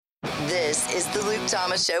This is the Luke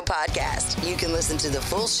Thomas Show podcast. You can listen to the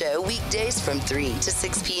full show weekdays from 3 to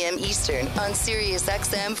 6 p.m. Eastern on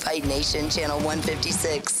SiriusXM Fight Nation Channel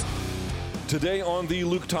 156. Today on the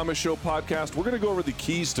Luke Thomas Show podcast, we're going to go over the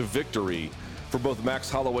keys to victory for both Max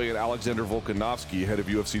Holloway and Alexander Volkanovski ahead of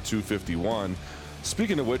UFC 251.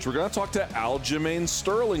 Speaking of which, we're going to talk to Aljamain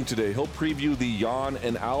Sterling today. He'll preview the Jan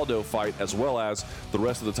and Aldo fight as well as the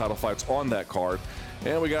rest of the title fights on that card.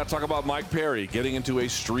 And we got to talk about Mike Perry getting into a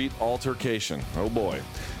street altercation. Oh boy.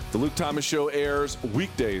 The Luke Thomas Show airs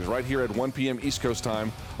weekdays right here at 1 p.m. East Coast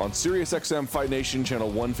time on SiriusXM Fight Nation Channel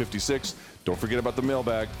 156. Don't forget about the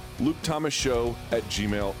mailbag,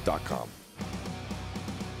 LukeThomasShow@gmail.com.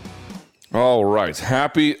 All right.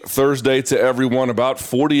 Happy Thursday to everyone. About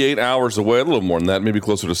 48 hours away, a little more than that, maybe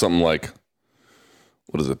closer to something like,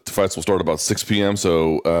 what is it? The fights will start about 6 p.m.,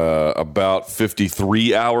 so about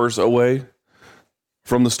 53 hours away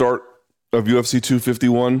from the start of UFC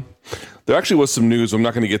 251. There actually was some news. I'm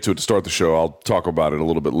not going to get to it to start the show. I'll talk about it a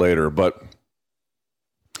little bit later, but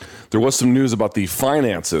there was some news about the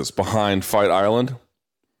finances behind Fight Island.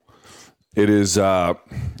 It is, you're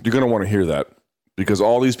going to want to hear that because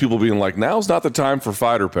all these people being like, now's not the time for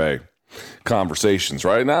fighter pay conversations,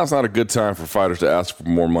 right? Now's not a good time for fighters to ask for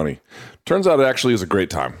more money. Turns out it actually is a great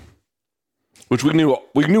time, which we knew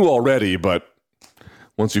already, but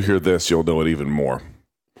once you hear this, you'll know it even more.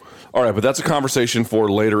 All right, but that's a conversation for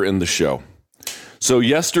later in the show. So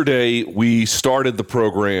yesterday, we started the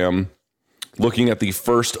program looking at the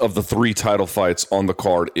first of the 3 title fights on the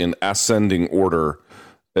card in ascending order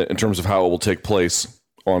in terms of how it will take place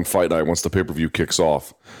on Fight Night once the pay-per-view kicks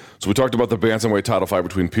off. So we talked about the bantamweight title fight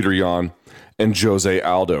between Peter Yan and Jose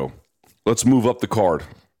Aldo. Let's move up the card,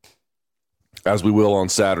 as we will on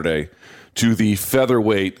Saturday, to the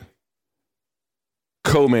featherweight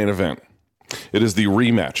co-main event. It is the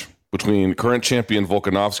rematch between current champion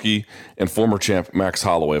Volkanovski and former champ Max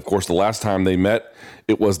Holloway. Of course, the last time they met,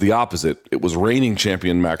 it was the opposite. It was reigning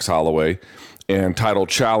champion Max Holloway and title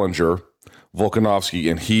challenger Volkanovski,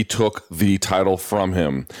 and he took the title from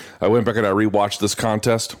him. I went back and I rewatched this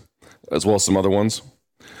contest, as well as some other ones,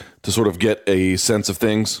 to sort of get a sense of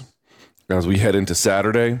things as we head into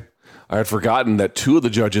Saturday. I had forgotten that 2 of the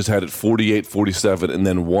judges had it 48-47, and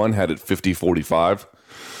then 1 had it 50-45.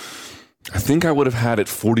 I think I would have had it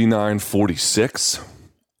 49-46,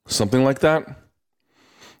 something like that.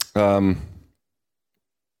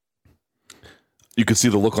 You could see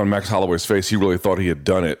the look on Max Holloway's face. He really thought he had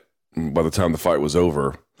done it by the time the fight was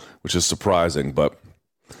over, which is surprising, but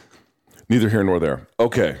neither here nor there.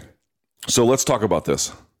 Okay, so let's talk about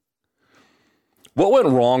this. What went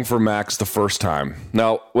wrong for Max the first time?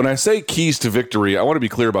 Now, when I say keys to victory, I want to be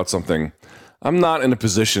clear about something. I'm not in a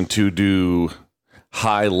position to do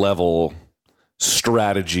high-level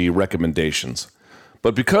strategy recommendations.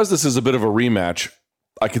 But because this is a bit of a rematch,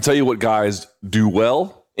 I can tell you what guys do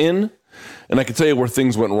well in, and I can tell you where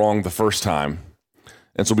things went wrong the first time.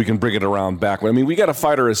 And so we can bring it around back. I mean, we got a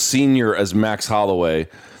fighter as senior as Max Holloway.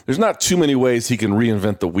 There's not too many ways he can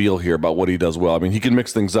reinvent the wheel here about what he does well. I mean, he can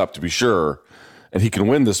mix things up, to be sure, and he can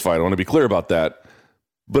win this fight. I want to be clear about that.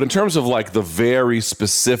 But in terms of like the very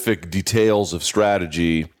specific details of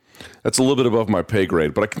strategy, that's a little bit above my pay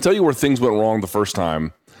grade. But I can tell you where things went wrong the first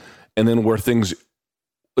time, and then where things,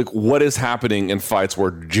 like what is happening in fights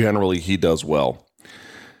where generally he does well.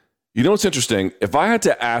 You know what's interesting? If I had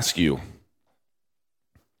to ask you,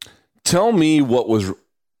 tell me what was,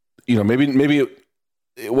 maybe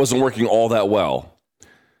it wasn't working all that well,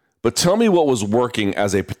 but tell me what was working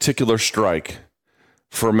as a particular strike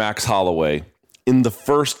for Max Holloway in the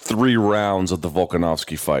first 3 rounds of the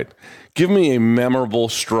Volkanovski fight. Give me a memorable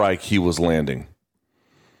strike he was landing.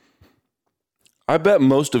 I bet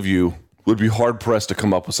most of you would be hard-pressed to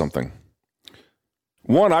come up with something.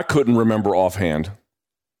 1, I couldn't remember offhand.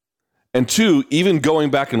 And 2, even going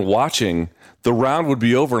back and watching, the round would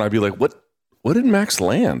be over and I'd be like, what did Max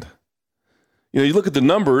land? You look at the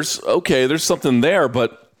numbers, okay, there's something there,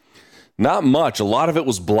 but not much. A lot of it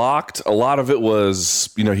was blocked. A lot of it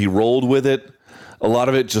was, he rolled with it. A lot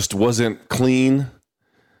of it just wasn't clean.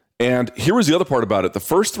 And here was the other part about it. The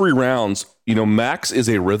first 3 rounds, Max is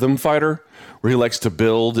a rhythm fighter where he likes to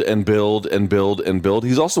build and build and build and build.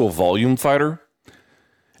 He's also a volume fighter.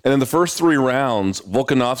 And in the first 3 rounds,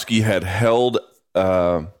 Volkanovski had held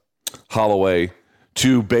Holloway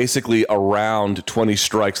to basically around 20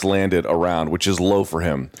 strikes landed a round, which is low for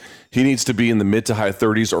him. He needs to be in the mid to high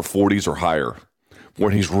 30s or 40s or higher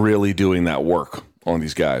when he's really doing that work on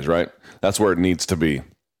these guys, right? That's where it needs to be.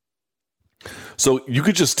 So you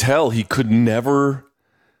could just tell he could never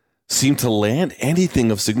seem to land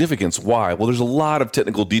anything of significance. Why? Well, there's a lot of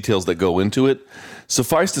technical details that go into it.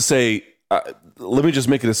 Suffice to say, let me just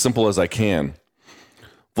make it as simple as I can.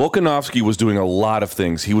 Volkanovski was doing a lot of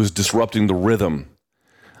things. He was disrupting the rhythm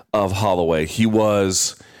of Holloway. He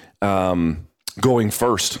was going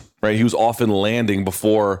first, right? He was often landing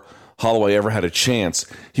before Holloway ever had a chance.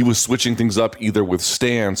 He was switching things up either with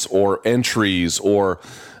stance or entries, or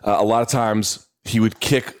a lot of times he would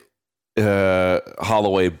kick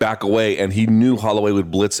Holloway back away, and he knew Holloway would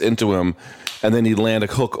blitz into him, and then he'd land a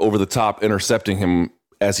hook over the top, intercepting him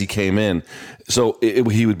as he came in. So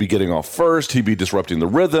he would be getting off first. He'd be disrupting the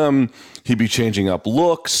rhythm. He'd be changing up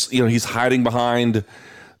looks. He's hiding behind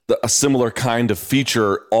a similar kind of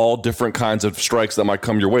feature, all different kinds of strikes that might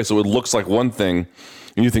come your way. So it looks like one thing,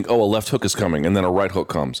 and you think, oh, a left hook is coming, and then a right hook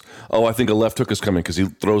comes. Oh, I think a left hook is coming because he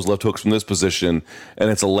throws left hooks from this position, and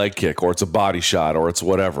it's a leg kick, or it's a body shot, or it's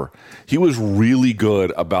whatever. He was really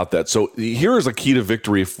good about that. So here is a key to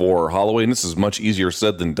victory for Holloway, and this is much easier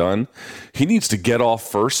said than done. He needs to get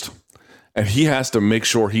off first, and he has to make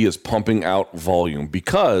sure he is pumping out volume,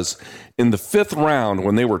 because in the 5th round,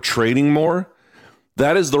 when they were trading more,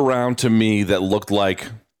 that is the round to me that looked like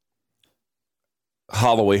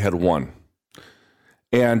Holloway had won.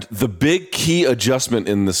 And the big key adjustment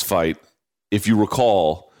in this fight, if you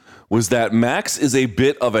recall, was that Max is a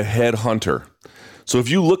bit of a head hunter. So if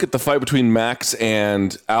you look at the fight between Max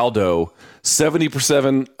and Aldo,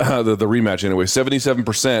 70%, the rematch anyway,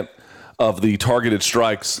 77% of the targeted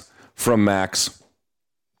strikes from Max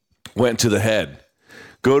went to the head.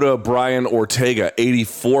 Go to Brian Ortega,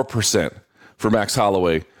 84% for Max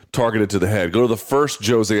Holloway, targeted to the head. Go to the first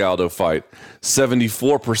Jose Aldo fight,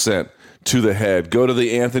 74% to the head. Go to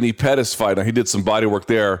the Anthony Pettis fight. Now, he did some body work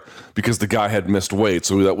there because the guy had missed weight,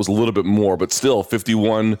 so that was a little bit more, but still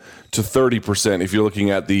 51 to 30% if you're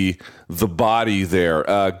looking at the body there.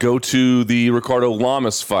 Go to the Ricardo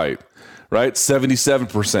Lamas fight, right?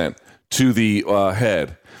 77% to the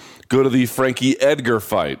head. Go to the Frankie Edgar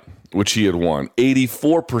fight, which he had won,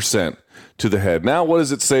 84% to the head. Now, what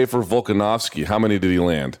does it say for Volkanovski? How many did he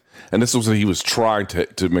land? And this was what he was trying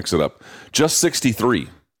to mix it up. Just 63.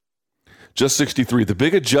 Just 63. The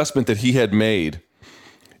big adjustment that he had made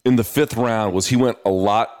in the 5th round was he went a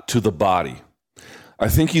lot to the body. I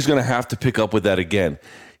think he's going to have to pick up with that again.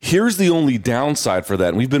 Here's the only downside for that,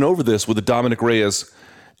 and we've been over this with the Dominic Reyes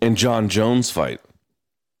and John Jones fight.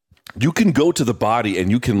 You can go to the body and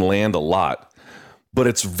you can land a lot, but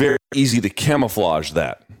it's very easy to camouflage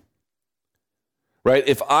that. Right?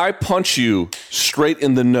 If I punch you straight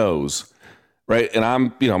in the nose, right, and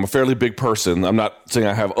I'm a fairly big person. I'm not saying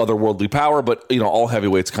I have otherworldly power, but all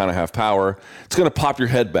heavyweights kind of have power. It's going to pop your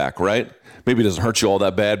head back, right? Maybe it doesn't hurt you all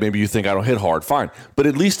that bad. Maybe you think I don't hit hard. Fine. But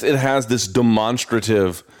at least it has this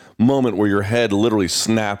demonstrative moment where your head literally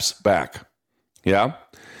snaps back. Yeah?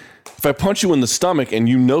 If I punch you in the stomach and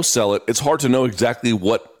you no-sell it, it's hard to know exactly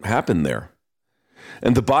what happened there.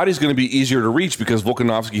 And the body's going to be easier to reach because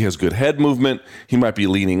Volkanovski has good head movement. He might be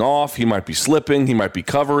leaning off. He might be slipping. He might be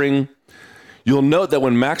covering. You'll note that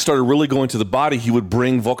when Max started really going to the body, he would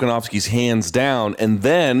bring Volkanovski's hands down, and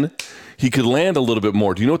then he could land a little bit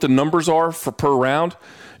more. Do you know what the numbers are per round?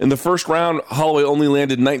 In the first round, Holloway only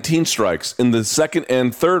landed 19 strikes. In the second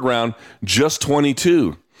and third round, just 22.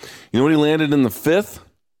 You know what he landed in the 5th?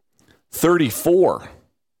 34.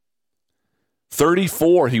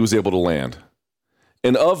 34 he was able to land.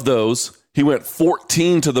 And of those, he went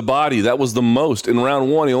 14 to the body. That was the most. In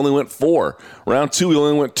round 1, he only went 4. Round 2, he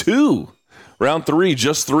only went 2. Round 3,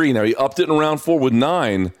 just 3. Now, he upped it in round 4 with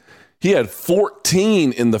 9. He had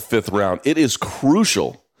 14 in the 5th round. It is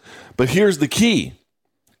crucial. But here's the key.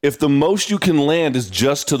 If the most you can land is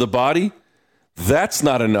just to the body, that's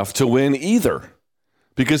not enough to win either,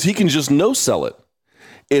 because he can just no-sell it.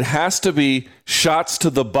 It has to be shots to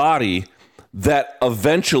the body that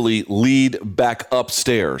eventually lead back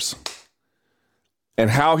upstairs. And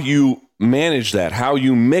how you manage that, how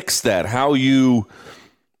you mix that, how you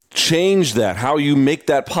change that, how you make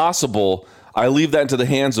that possible, I leave that into the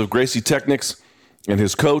hands of Gracie Technics and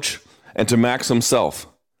his coach and to Max himself.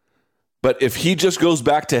 But if he just goes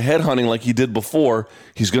back to headhunting like he did before,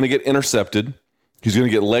 he's going to get intercepted, he's going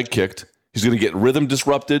to get leg kicked, he's going to get rhythm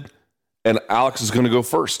disrupted, and Alex is going to go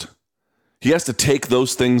first. He has to take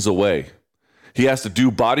those things away. He has to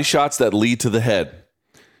do body shots that lead to the head.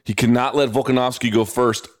 He cannot let Volkanovski go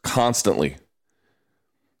first constantly.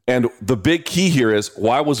 And the big key here is,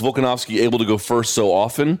 why was Volkanovski able to go first so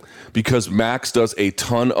often? Because Max does a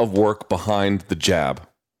ton of work behind the jab.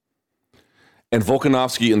 And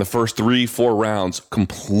Volkanovski in the first 3-4 rounds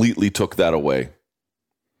completely took that away.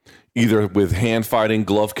 Either with hand fighting,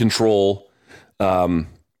 glove control,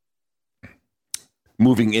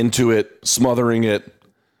 moving into it, smothering it,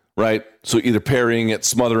 right? So either parrying it,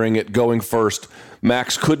 smothering it, going first.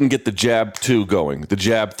 Max couldn't get the jab 2 going, the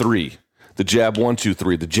jab 3, the jab 1, 2,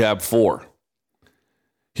 3, the jab 4.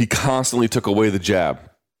 He constantly took away the jab.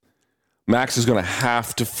 Max is going to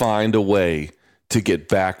have to find a way to get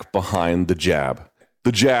back behind the jab.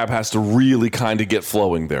 The jab has to really kind of get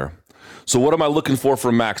flowing there. So what am I looking for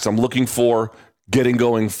from Max? I'm looking for getting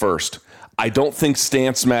going first. I don't think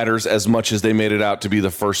stance matters as much as they made it out to be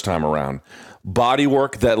the first time around. Body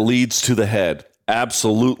work that leads to the head,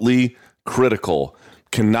 absolutely critical.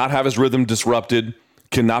 Cannot have his rhythm disrupted,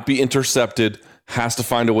 cannot be intercepted, has to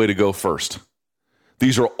find a way to go first.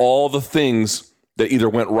 These are all the things that either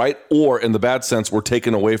went right or, in the bad sense, were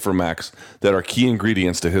taken away from Max that are key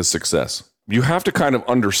ingredients to his success. You have to kind of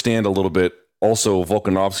understand a little bit also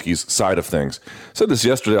Volkanovski's side of things. I said this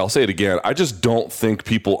yesterday, I'll say it again. I just don't think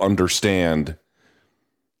people understand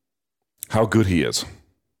how good he is.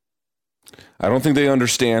 I don't think they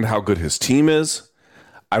understand how good his team is.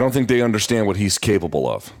 I don't think they understand what he's capable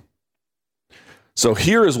of. So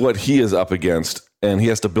here is what he is up against, and he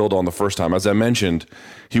has to build on the first time. As I mentioned,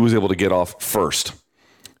 he was able to get off first.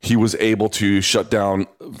 He was able to shut down,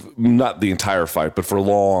 not the entire fight, but for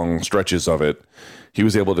long stretches of it. He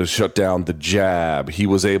was able to shut down the jab. He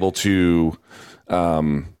was able to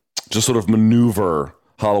just sort of maneuver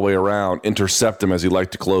Holloway around, intercept him as he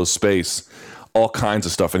liked to close space, all kinds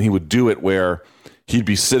of stuff. And he would do it where he'd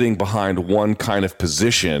be sitting behind one kind of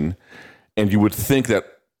position, and you would think that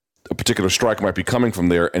a particular strike might be coming from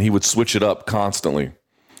there, and he would switch it up constantly.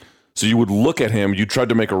 So you would look at him, you tried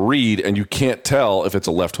to make a read, and you can't tell if it's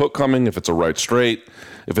a left hook coming, if it's a right straight,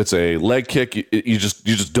 if it's a leg kick. You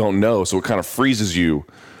just don't know. So it kind of freezes you,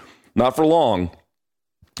 not for long,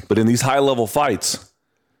 but in these high-level fights,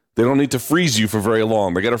 they don't need to freeze you for very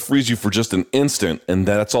long. They got to freeze you for just an instant, and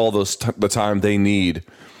that's all the time they need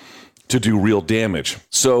to do real damage.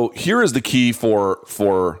 So here is the key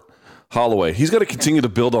for Holloway. He's got to continue to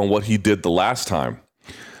build on what he did the last time,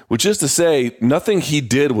 which is to say, nothing he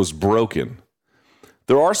did was broken.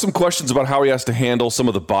 There are some questions about how he has to handle some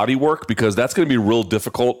of the body work, because that's going to be real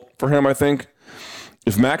difficult for him, I think.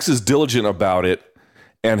 If Max is diligent about it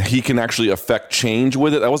and he can actually affect change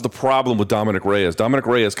with it, that was the problem with Dominic Reyes. Dominic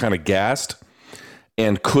Reyes kind of gassed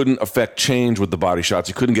and couldn't affect change with the body shots.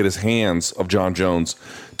 He couldn't get his hands of John Jones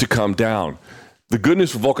to come down. The good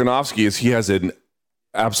news for Volkanovski is he has an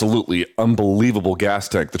absolutely unbelievable gas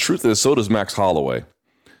tank. The truth is, so does Max Holloway.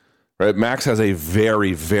 Right? Max has a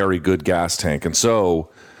very, very good gas tank. And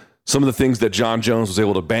so some of the things that John Jones was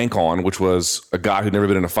able to bank on, which was a guy who'd never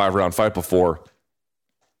been in a 5-round fight before,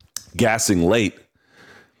 gassing late,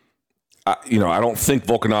 I don't think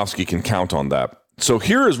Volkanovski can count on that. So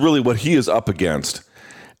here is really what he is up against.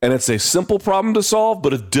 And it's a simple problem to solve,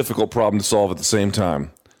 but a difficult problem to solve at the same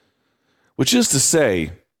time. Which is to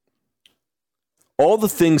say, all the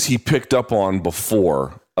things he picked up on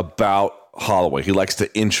before about Holloway. He likes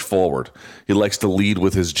to inch forward. He likes to lead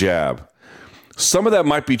with his jab. Some of that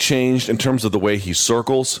might be changed in terms of the way he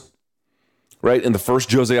circles. Right? In the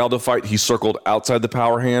first Jose Aldo fight, he circled outside the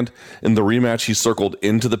power hand. In the rematch, he circled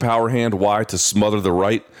into the power hand. Why? To smother the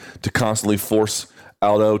right, to constantly force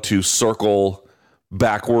Aldo to circle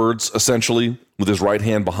backwards, essentially, with his right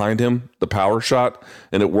hand behind him, the power shot,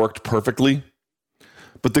 and it worked perfectly.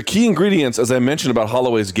 But the key ingredients, as I mentioned about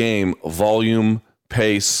Holloway's game, volume,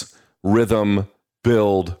 pace, rhythm,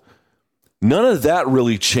 build, none of that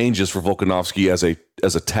really changes for Volkanovski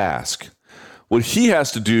as a task. What he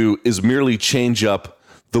has to do is merely change up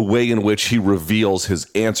the way in which he reveals his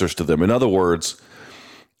answers to them. In other words,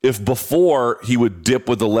 if before he would dip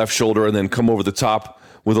with the left shoulder and then come over the top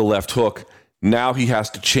with a left hook, now he has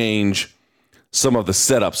to change some of the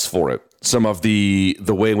setups for it, some of the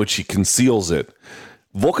way in which he conceals it.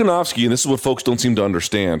 Volkanovski, and this is what folks don't seem to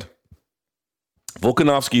understand,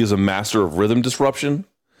 Volkanovski is a master of rhythm disruption.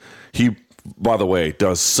 He, by the way,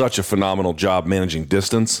 does such a phenomenal job managing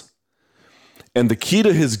distance. And the key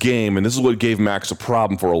to his game, and this is what gave Max a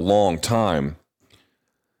problem for a long time,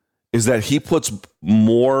 is that he puts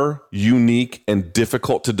more unique and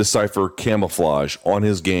difficult to decipher camouflage on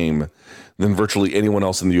his game than virtually anyone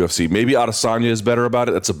else in the UFC. Maybe Adesanya is better about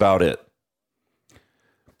it. That's about it.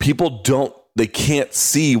 They can't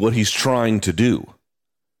see what he's trying to do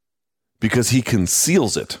because he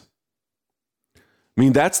conceals it. I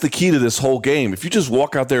mean, that's the key to this whole game. If you just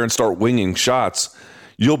walk out there and start winging shots,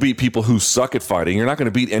 you'll beat people who suck at fighting. You're not going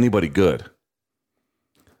to beat anybody good.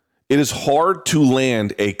 It is hard to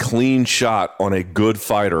land a clean shot on a good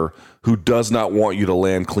fighter who does not want you to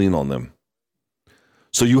land clean on them.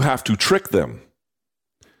 So you have to trick them.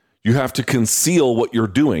 You have to conceal what you're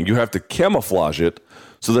doing. You have to camouflage it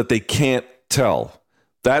so that they can't tell.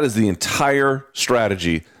 That is the entire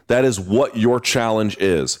strategy. That is what your challenge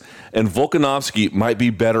is. And Volkanovski might be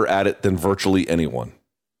better at it than virtually anyone.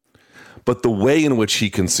 But the way in which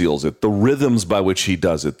he conceals it, the rhythms by which he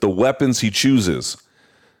does it, the weapons he chooses,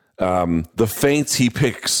 the feints he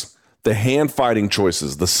picks, the hand fighting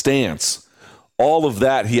choices, the stance, all of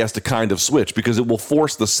that he has to kind of switch because it will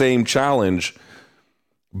force the same challenge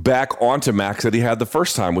back onto Max that he had the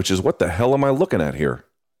first time, which is what the hell am I looking at here?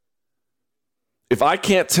 If I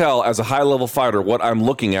can't tell as a high-level fighter what I'm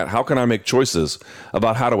looking at, how can I make choices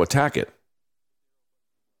about how to attack it?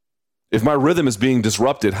 If my rhythm is being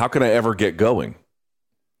disrupted, how can I ever get going?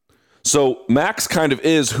 So Max kind of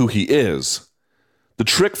is who he is. The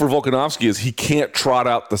trick for Volkanovski is he can't trot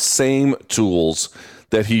out the same tools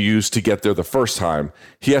that he used to get there the first time.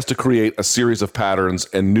 He has to create a series of patterns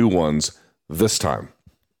and new ones this time.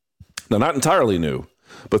 Now, not entirely new,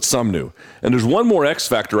 but some new. And there's one more X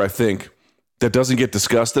factor, I think, that doesn't get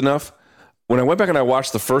discussed enough. When I went back and I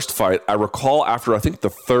watched the first fight, I recall after, I think, the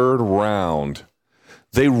third round,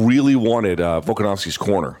 they really wanted Volkanovski's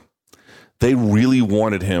corner. They really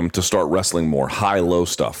wanted him to start wrestling more high-low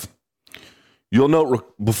stuff. You'll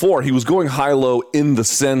note before, he was going high-low in the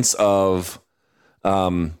sense of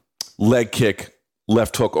leg kick,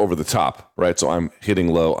 left hook over the top, right? So I'm hitting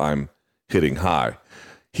low, I'm hitting high.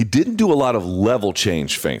 He didn't do a lot of level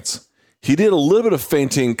change feints. He did a little bit of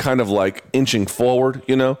feinting, kind of like inching forward,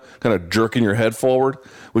 kind of jerking your head forward,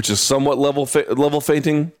 which is somewhat level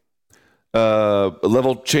feinting,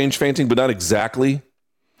 level change feinting, but not exactly.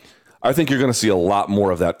 I think you're going to see a lot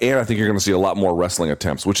more of that, and I think you're going to see a lot more wrestling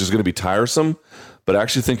attempts, which is going to be tiresome, but I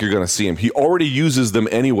actually think you're going to see him. He already uses them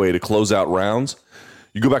anyway to close out rounds.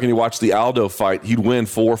 You go back and you watch the Aldo fight, he'd win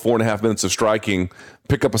 4.5 minutes of striking,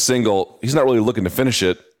 pick up a single. He's not really looking to finish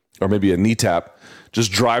it, or maybe a knee tap.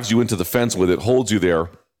 Just drives you into the fence with it, holds you there.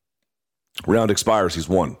 Round expires, he's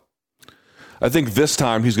won. I think this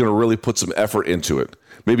time he's going to really put some effort into it.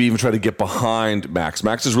 Maybe even try to get behind Max.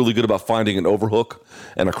 Max is really good about finding an overhook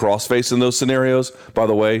and a crossface in those scenarios. By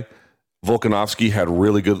the way, Volkanovski had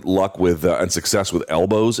really good luck with and success with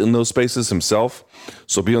elbows in those spaces himself.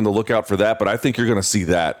 So be on the lookout for that. But I think you're going to see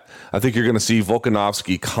that. I think you're going to see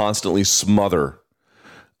Volkanovski constantly smother.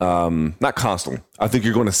 Not constantly. I think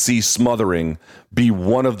you're going to see smothering be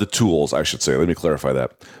one of the tools, I should say. Let me clarify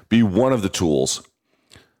that. Be one of the tools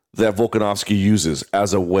that Volkanovski uses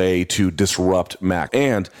as a way to disrupt Max.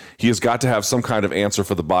 And he has got to have some kind of answer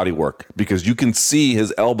for the body work because you can see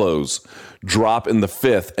his elbows drop in the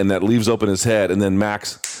fifth and that leaves open his head and then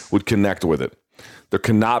Max would connect with it. There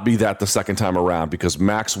cannot be that the second time around because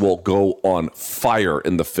Max will go on fire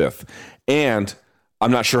in the fifth. And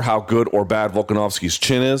I'm not sure how good or bad Volkanovski's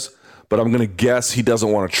chin is, but I'm going to guess he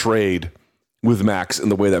doesn't want to trade with Max in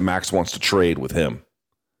the way that Max wants to trade with him.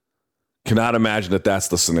 Cannot imagine that that's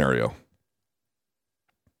the scenario.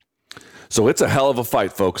 So it's a hell of a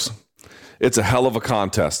fight, folks. It's a hell of a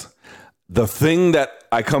contest. The thing that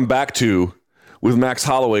I come back to with Max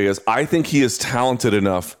Holloway is I think he is talented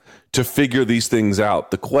enough to figure these things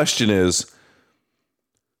out. The question is,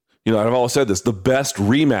 I've always said this, the best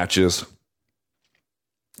rematches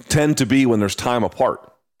tend to be when there's time apart.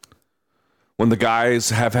 When the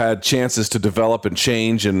guys have had chances to develop and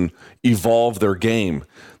change and evolve their game.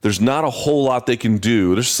 There's not a whole lot they can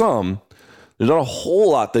do. There's not a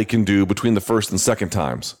whole lot they can do between the first and second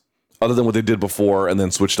times, other than what they did before and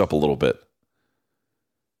then switched up a little bit.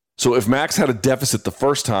 So if Max had a deficit the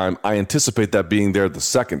first time, I anticipate that being there the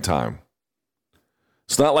second time.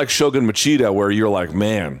 It's not like Shogun Machida where you're like,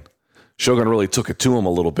 man, Shogun really took it to him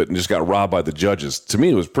a little bit and just got robbed by the judges. To me,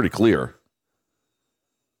 it was pretty clear.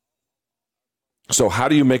 So how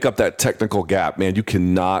do you make up that technical gap? Man, you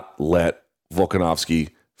cannot let Volkanovski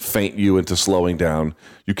feint you into slowing down.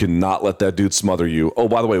 You cannot let that dude smother you. Oh,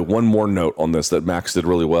 by the way, one more note on this that Max did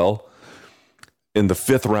really well. In the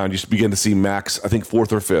fifth round, you begin to see Max, I think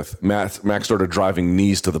fourth or fifth, Max started driving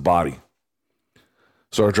knees to the body.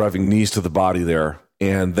 There.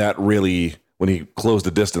 And that really, when he closed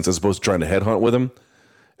the distance, as opposed to trying to headhunt with him,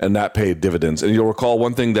 and that paid dividends. And you'll recall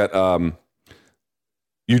one thing that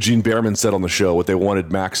Eugene Behrman said on the show, what they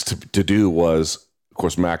wanted Max to do was, of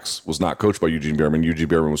course, Max was not coached by Eugene Behrman. Eugene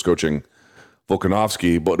Behrman was coaching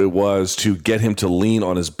Volkanovski, but it was to get him to lean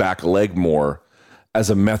on his back leg more as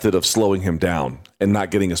a method of slowing him down and not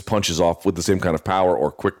getting his punches off with the same kind of power or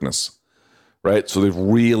quickness, right? So they're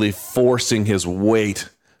really forcing his weight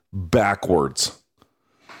backwards.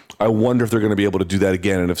 I wonder if they're going to be able to do that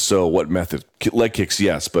again, and if so, what method? Leg kicks,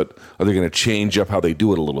 yes, but are they going to change up how they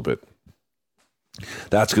do it a little bit?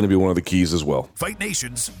 That's going to be one of the keys as well. Fight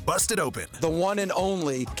Nation's Busted Open. The one and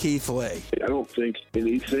only Keith Lee. I don't think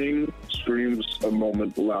anything screams a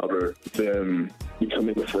moment louder than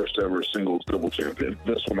becoming the first ever singles double champion.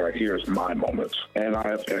 This one right here is my moment. And I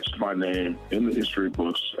have etched my name in the history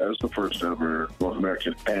books as the first ever North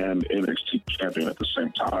American and NXT champion at the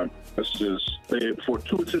same time. This is a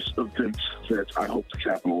fortuitous event that I hope to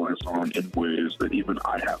capitalize on in ways that even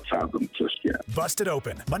I haven't fathomed just yet. Busted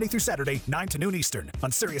Open, Monday through Saturday, 9 to noon Eastern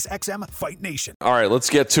on Sirius XM Fight Nation. All right, let's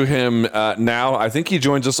get to him now. I think he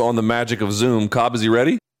joins us on the magic of Zoom. Cobb, is he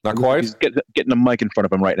ready? Not quite? He's getting a mic in front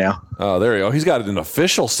of him right now. Oh, there you go. He's got an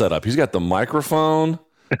official setup. He's got the microphone.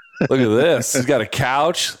 Look at this. He's got a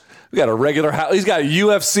couch. We got a regular house. He's got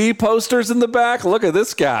UFC posters in the back. Look at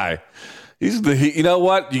this guy. You know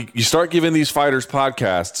what? You start giving these fighters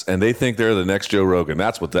podcasts, and they think they're the next Joe Rogan.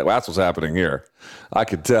 That's what's happening here. I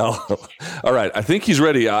could tell. All right, I think he's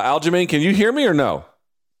ready. Aljamain, can you hear me or no?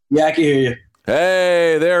 Yeah, I can hear you.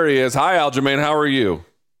 Hey, there he is. Hi, Aljamain. How are you?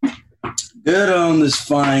 Good on this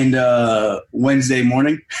fine Wednesday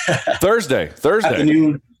morning. Thursday.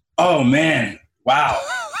 Afternoon. Oh, man. Wow.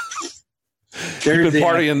 You've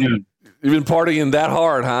been partying that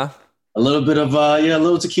hard, huh? A little bit of, a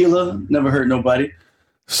little tequila. Never hurt nobody.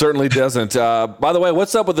 Certainly doesn't. By the way,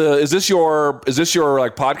 what's up with is this your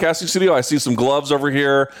like podcasting studio? I see some gloves over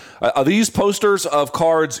here. Are these posters of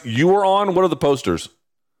cards you were on? What are the posters?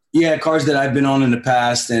 Yeah, cards that I've been on in the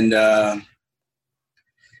past, and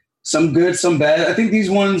some good, some bad. I think these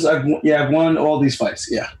ones, I've won all these fights.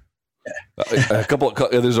 Yeah. A couple.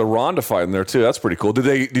 There's a Ronda fight in there too. That's pretty cool.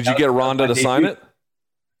 Did you get Ronda to sign it?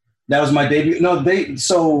 That was my debut. No,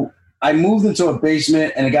 so I moved into a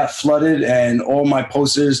basement and it got flooded, and all my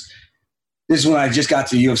posters. This is when I just got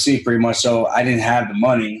to UFC pretty much, so I didn't have the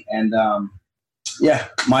money. And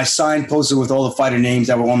my signed poster with all the fighter names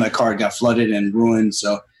that were on that card got flooded and ruined.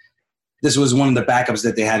 So this was one of the backups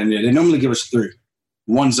that they had in there. They normally give us 3.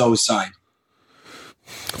 One's always signed.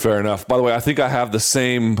 Fair enough. By the way, I think I have the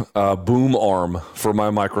same boom arm for my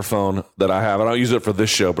microphone that I have. I don't use it for this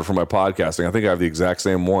show, but for my podcasting. I think I have the exact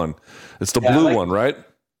same one. It's the blue one, right?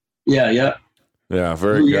 Yeah. Yeah,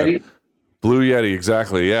 very Blue good. Yeti? Blue Yeti,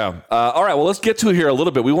 exactly, yeah. All right, well, let's get to it here a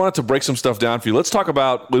little bit. We wanted to break some stuff down for you. Let's talk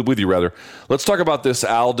about, with you rather, let's talk about this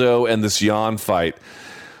Aldo and this Jan fight.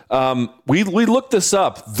 We looked this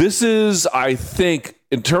up. This is, I think,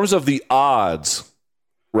 in terms of the odds,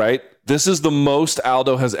 right? This is the most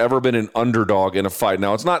Aldo has ever been an underdog in a fight.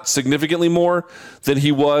 Now, it's not significantly more than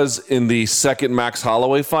he was in the second Max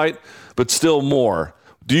Holloway fight, but still more.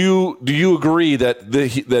 Do you agree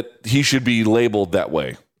that he should be labeled that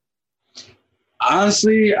way?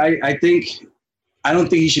 Honestly, I don't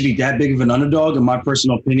think he should be that big of an underdog, in my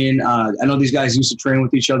personal opinion. I know these guys used to train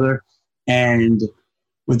with each other, and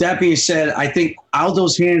with that being said, I think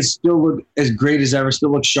Aldo's hands still look as great as ever,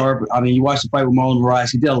 still look sharp. I mean, you watched the fight with Marlon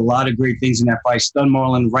Moraes. He did a lot of great things in that fight. Stunned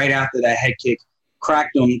Marlon right after that head kick,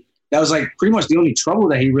 cracked him. That was like pretty much the only trouble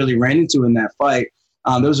that he really ran into in that fight.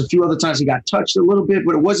 There was a few other times he got touched a little bit,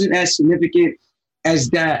 but it wasn't as significant as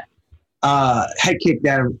that head kick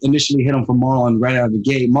that initially hit him from Marlon right out of the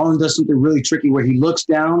gate. Marlon does something really tricky where he looks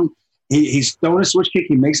down, he's throwing a switch kick,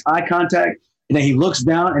 he makes eye contact, and then he looks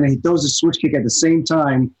down and then he throws a switch kick at the same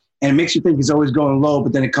time, and it makes you think he's always going low,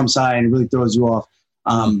 but then it comes high and it really throws you off.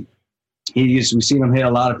 We've seen him hit a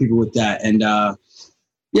lot of people with that. And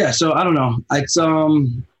so I don't know. I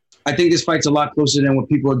think this fight's a lot closer than what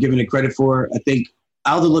people are giving it credit for. I think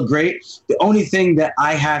Aldo looked great. The only thing that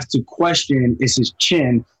I have to question is his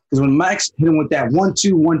chin, because when Max hit him with that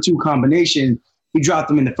 1-2-1-2 combination, he dropped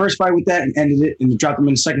him in the first fight with that and ended it, and he dropped him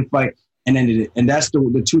in the second fight and ended it. And that's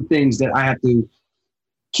the two things that I have to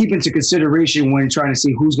keep into consideration when trying to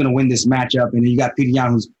see who's going to win this matchup. And then you got Peter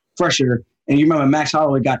Yan, who's fresher. And you remember Max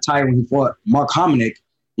Holloway got tired when he fought Mark Hominick.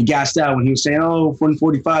 He gassed out when he was saying,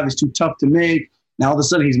 145 is too tough to make. Now all of a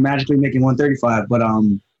sudden he's magically making 135. But I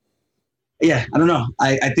don't know.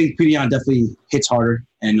 I think Peter Yan definitely hits harder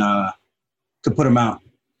and could put him out.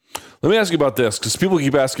 Let me ask you about this, because people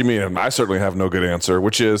keep asking me, and I certainly have no good answer,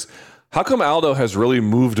 which is, how come Aldo has really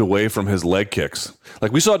moved away from his leg kicks?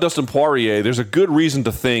 Like we saw Dustin Poirier, there's a good reason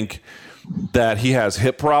to think that he has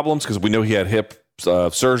hip problems, because we know he had hip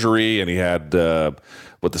surgery and he had the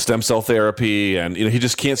stem cell therapy, and he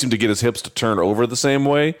just can't seem to get his hips to turn over the same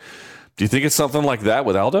way. Do you think it's something like that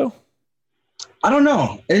with Aldo? I don't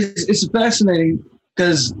know. It's fascinating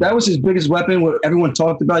because that was his biggest weapon. What everyone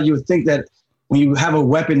talked about, you would think that when you have a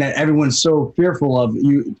weapon that everyone's so fearful of,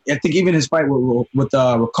 I think even his fight with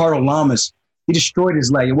Ricardo Lamas, he destroyed his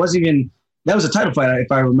leg. It wasn't even – that was a title fight, if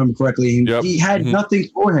I remember correctly. Yep. He had nothing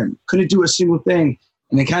for him. Couldn't do a single thing.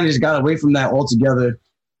 and they kind of just got away from that altogether.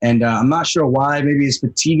 And I'm not sure why. Maybe it's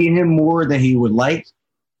fatiguing him more than he would like.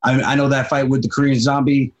 I know that fight with the Korean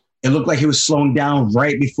Zombie, it looked like he was slowing down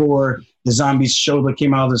right before the Zombie's shoulder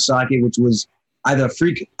came out of the socket, which was either a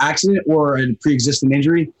freak accident or a pre-existing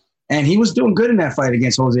injury. And he was doing good in that fight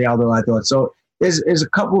against Jose Aldo, I thought. So there's a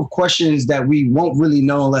couple of questions that we won't really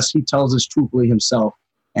know unless he tells us truthfully himself.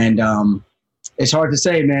 And it's hard to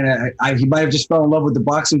say, man. He might have just fell in love with the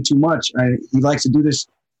boxing too much. He likes to do this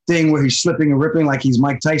thing where he's slipping and ripping like he's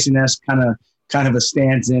Mike Tyson-esque kind of a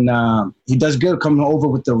stance. And he does good coming over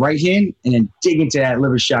with the right hand and then dig into that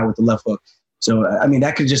liver shot with the left hook. So, I mean,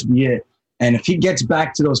 that could just be it. And if he gets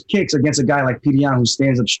back to those kicks against a guy like Peter Yan who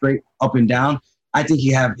stands up straight, up and down, I think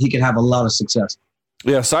he could have a lot of success.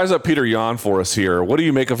 Yeah, size up Peter Yan for us here. What do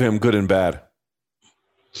you make of him, good and bad?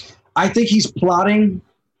 I think he's plotting.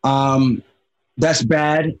 That's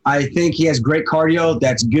bad. I think he has great cardio.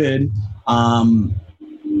 That's good.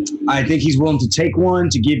 I think he's willing to take one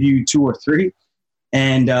to give you 2 or 3.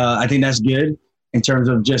 And I think that's good in terms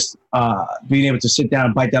of just being able to sit down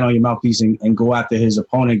and bite down on your mouthpiece and go after his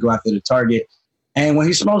opponent, go after the target. And when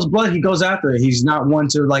he smells blood, he goes after it. He's not one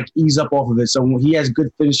to ease up off of it. So he has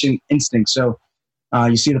good finishing instinct. So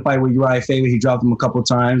you see the fight with Uriah Faber, he dropped him a couple of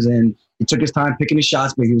times and he took his time picking his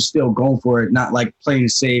shots, but he was still going for it, not playing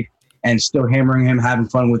it safe and still hammering him, having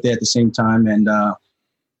fun with it at the same time. And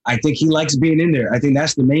I think he likes being in there. I think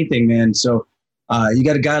that's the main thing, man. So you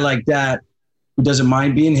got a guy like that who doesn't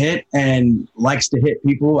mind being hit and likes to hit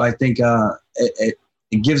people. I think it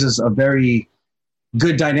gives us a very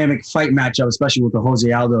good dynamic fight matchup, especially with the Jose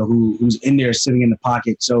Aldo who's in there sitting in the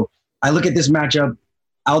pocket. So I look at this matchup.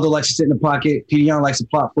 Aldo likes to sit in the pocket. Peter Yan likes to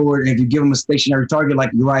plot forward. And if you give him a stationary target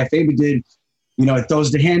like Uriah Faber did, it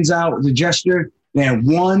throws the hands out with the gesture. Then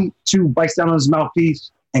 1, 2 bites down on his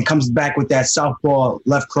mouthpiece and comes back with that southpaw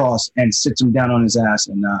left cross and sits him down on his ass.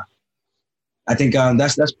 And I think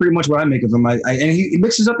that's pretty much what I make of him. And he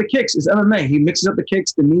mixes up the kicks. It's MMA. He mixes up the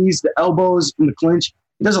kicks, the knees, the elbows, and the clinch.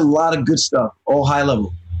 He does a lot of good stuff, all high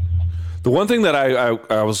level. The one thing that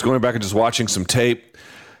I was going back and just watching some tape,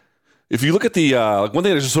 if you look at the one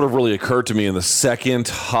thing that just sort of really occurred to me in the second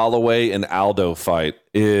Holloway and Aldo fight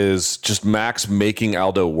is just Max making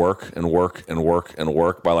Aldo work and work and work and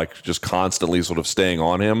work by just constantly sort of staying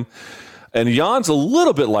on him. And Jan's a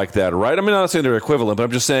little bit like that, right? I mean, I'm not saying they're equivalent, but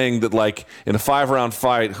I'm just saying that in a 5-round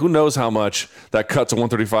fight, who knows how much that cut to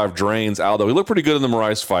 135 drains Aldo. He looked pretty good in the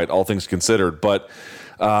Moraes fight, all things considered. But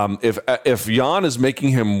if Yan is making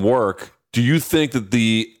him work, do you think that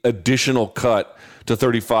the additional cut to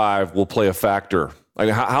 35 will play a factor?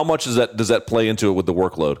 How much does that play into it with the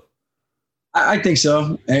workload? I think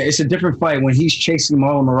so. It's a different fight. When he's chasing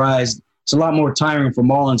Marlon Moraes, it's a lot more tiring for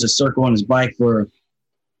Marlon to circle on his bike for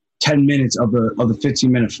 10 minutes of the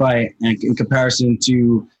 15-minute fight, and in comparison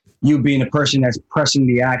to you being a person that's pressing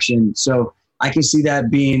the action. So I can see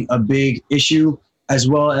that being a big issue, as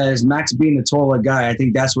well as Max being the taller guy. I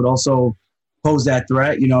think that's what also posed that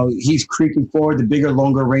threat. He's creeping forward, the bigger,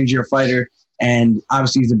 longer, rangier fighter. And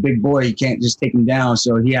obviously he's a big boy. You can't just take him down.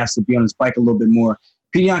 So he has to be on his bike a little bit more.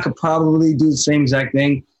 Peter Yan could probably do the same exact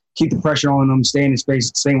thing, keep the pressure on him, stay in his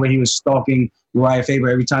face, the same way he was stalking Uriah Faber.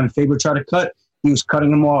 Every time Faber tried to cut, he was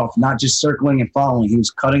cutting him off, not just circling and following. He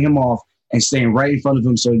was cutting him off and staying right in front of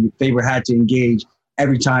him. So Faber had to engage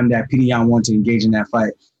every time that Peter Yan wanted to engage in that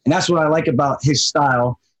fight. And that's what I like about his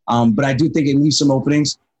style. But I do think it leaves some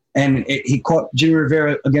openings. And he caught Jimmy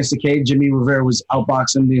Rivera against the cage. Jimmy Rivera was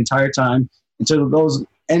outboxing the entire time until those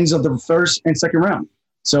ends of the first and second round.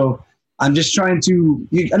 So I'm just trying to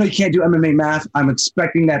I know you can't do MMA math. I'm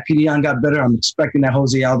expecting that Peter Yan got better. I'm expecting that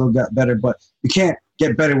Jose Aldo got better, but you can't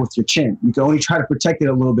get better with your chin. You can only try to protect it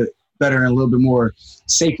a little bit better and a little bit more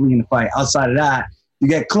safely in the fight. Outside of that, you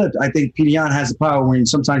get clipped. I think Peter Yan has the power when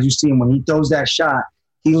sometimes you see him when he throws that shot,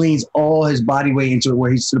 he leans all his body weight into it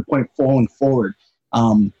where he's to the point falling forward.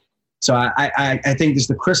 So I think this is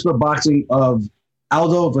the crisper boxing of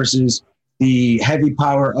Aldo versus the heavy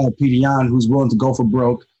power of Peter Yan, who's willing to go for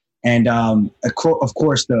broke. And, of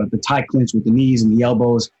course, the tie clinch with the knees and the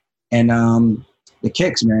elbows and the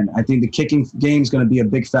kicks, man. I think the kicking game is going to be a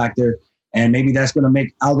big factor, and maybe that's going to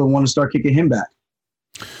make Aldo want to start kicking him back.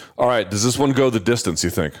 All right. Does this one go the distance, you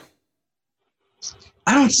think?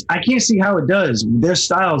 I can't see how it does. Their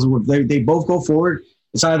styles, they both go forward.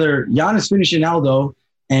 It's either Yan is finishing Aldo,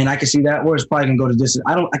 and I can see that, or it's probably going to go to distance.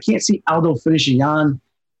 I can't see Aldo finishing Yan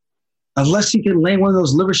unless he can land one of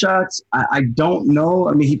those liver shots. I don't know.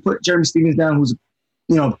 I mean, he put Jeremy Stevens down, who's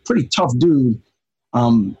a pretty tough dude.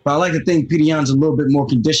 But I like to think Peter Yan's a little bit more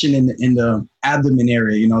conditioned in the abdomen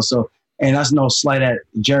area, So, and that's no slight at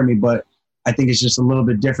Jeremy, but I think it's just a little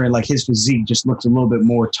bit different. Like his physique just looks a little bit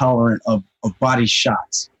more tolerant of body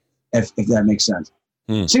shots, if that makes sense.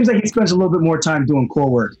 Seems like he spends a little bit more time doing core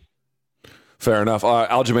work. Fair enough.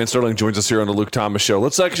 Aljamain Sterling joins us here on the Luke Thomas Show.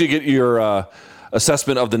 Let's actually get your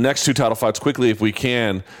assessment of the next two title fights quickly if we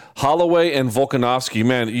can. Holloway and Volkanovski.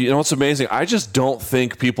 Man, you know what's amazing? I just don't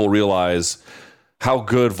think people realize how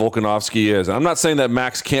good Volkanovski is. And I'm not saying that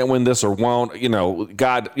Max can't win this or won't.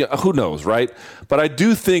 God, who knows, right? But I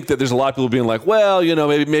do think that there's a lot of people being like, well,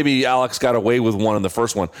 maybe Alex got away with one in the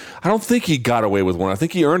first one. I don't think he got away with one. I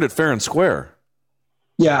think he earned it fair and square.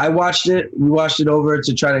 Yeah, I watched it. We watched it over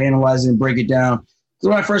to try to analyze it and break it down. So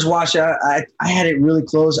when I first watched it, I had it really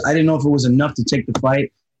close. I didn't know if it was enough to take the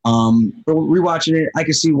fight. But rewatching it, I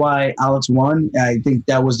could see why Alex won. I think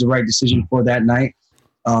that was the right decision for that night.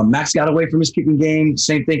 Max got away from his kicking game.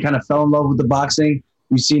 Same thing, kind of fell in love with the boxing.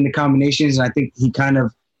 We've seen the combinations, and I think he kind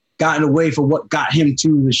of gotten away for what got him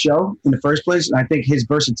to the show in the first place. And I think his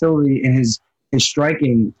versatility and his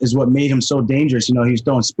striking is what made him so dangerous. He was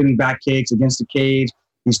throwing spinning back kicks against the cage.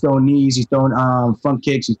 He's throwing knees. He's throwing front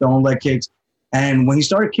kicks. He's throwing leg kicks. And when he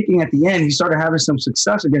started kicking at the end, he started having some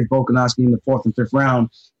success against Volkanovski in the 4th and 5th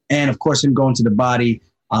round. And, of course, him going to the body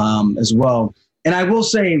as well. And I will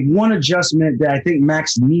say one adjustment that I think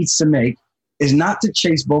Max needs to make is not to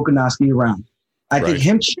chase Volkanovski around. I think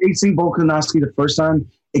him chasing Volkanovski the first time,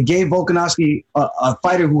 it gave Volkanovski a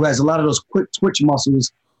fighter who has a lot of those quick twitch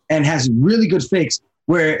muscles and has really good fakes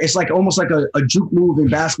where it's like almost like a juke move in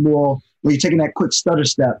basketball where you're taking that quick stutter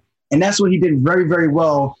step. And that's what he did very, very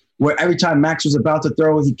well, where every time Max was about to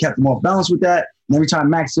throw, he kept him off balance with that. And every time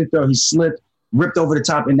Max did throw, he slipped, ripped over the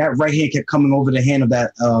top, and that right hand kept coming over the hand of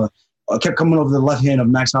that kept coming over the left hand of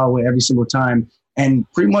Max Holloway every single time and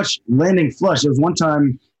pretty much landing flush. There was one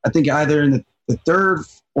time, I think either in the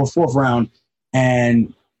 3rd or 4th round,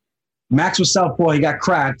 and Max was southpaw. He got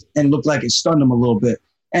cracked and looked like it stunned him a little bit.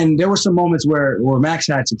 And there were some moments where Max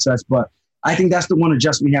had success, but I think that's the one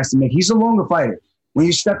adjustment he has to make. He's a longer fighter. When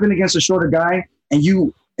you step in against a shorter guy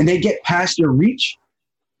and they get past your reach,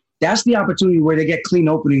 that's the opportunity where they get clean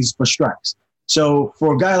openings for strikes. So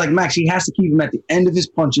for a guy like Max, he has to keep him at the end of his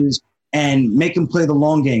punches and make him play the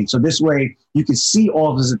long game. So this way you can see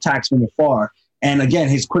all of his attacks from afar. And again,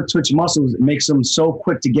 his quick twitch muscles makes him so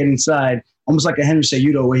quick to get inside, almost like a Henry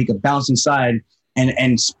Cejudo where he could bounce inside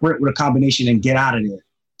and sprint with a combination and get out of there.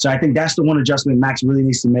 So I think that's the one adjustment Max really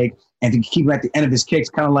needs to make and to keep him at the end of his kicks,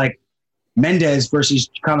 kind of like Mendez versus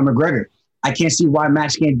Conor McGregor. I can't see why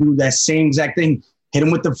Max can't do that same exact thing. Hit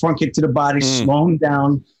him with the front kick to the body, slow him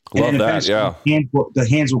down. Love that, yeah. The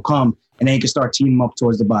hands will come, and then he can start teeing him up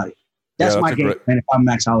towards the body. That's my game plan if I'm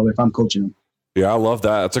Max Holloway, if I'm coaching him. Yeah, I love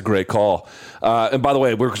that. That's a great call. And by the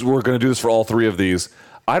way, we're going to do this for all three of these.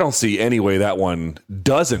 I don't see any way that one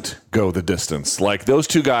doesn't go the distance. Like, those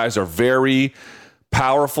two guys are very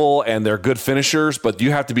powerful and they're good finishers, but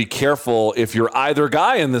you have to be careful if you're either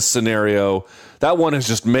guy in this scenario. That one is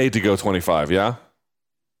just made to go 25, yeah?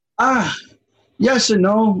 Yes and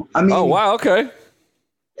no. I mean, oh, wow, okay.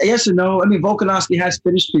 Yes and no. I mean, Volkanovski has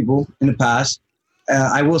finished people in the past.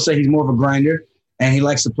 I will say he's more of a grinder, and he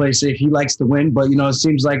likes to play safe. He likes to win, but, it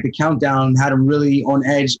seems like the countdown had him really on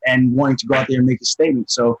edge and wanting to go out there and make a statement.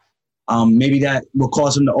 So maybe that will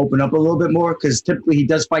cause him to open up a little bit more, because typically he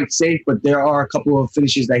does fight safe, but there are a couple of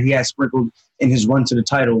finishes that he has sprinkled in his run to the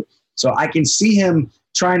title. So I can see him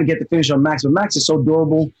trying to get the finish on Max, but Max is so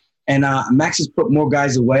durable, and Max has put more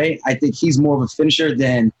guys away. I think he's more of a finisher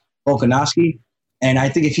than Volkanovski. And I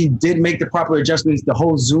think if he did make the proper adjustments, the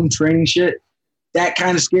whole Zoom training shit, that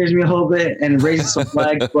kind of scares me a little bit and raises some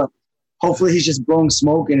flags. But hopefully he's just blowing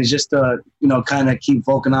smoke and it's just to, kind of keep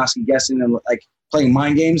Volkanovski guessing and like playing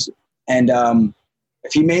mind games. And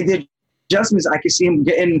if he made the adjustments, I could see him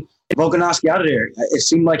getting Volkanovski out of there. It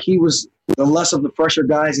seemed like he was the less of the pressure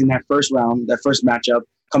guys in that first round, that first matchup,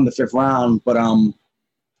 come the fifth round. But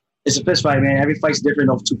it's a fist fight, man. Every fight's different.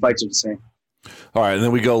 No two fights are the same. All right, and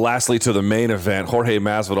then we go lastly to the main event, Jorge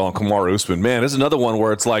Masvidal and Kamaru Usman. Man, this is another one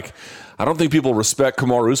where it's like, I don't think people respect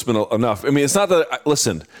Kamaru Usman enough. I mean, it's not that,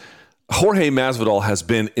 listen, Jorge Masvidal has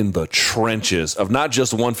been in the trenches of not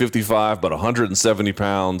just 155, but 170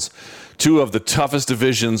 pounds, two of the toughest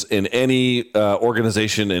divisions in any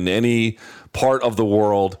organization in any part of the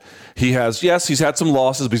world. He has, yes, he's had some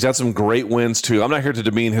losses, but he's had some great wins too. I'm not here to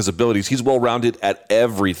demean his abilities. He's well-rounded at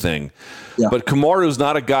everything. Yeah. But Kamaru is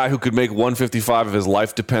not a guy who could make 155 if his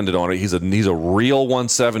life depended on it. He's a real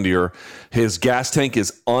 170er. His gas tank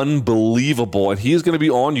is unbelievable, and he's going to be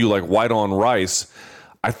on you like white on rice.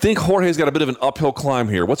 I think Jorge's got a bit of an uphill climb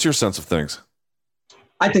here. What's your sense of things?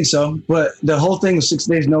 I think so, but the whole thing was 6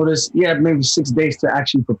 days notice. Yeah, maybe 6 days to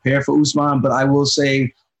actually prepare for Usman, but I will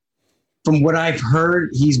say from what I've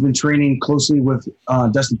heard, he's been training closely with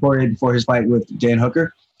Dustin Poirier before his fight with Dan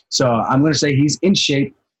Hooker. So I'm going to say he's in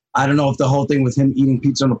shape. I don't know if the whole thing with him eating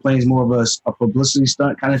pizza on the plane is more of a publicity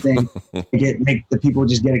stunt kind of thing to make the people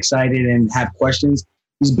just get excited and have questions.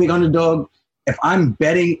 He's a big underdog. If I'm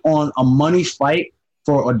betting on a money fight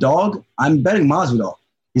for a dog, I'm betting Masvidal.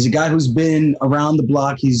 He's a guy who's been around the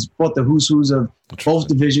block. He's fought the who's of both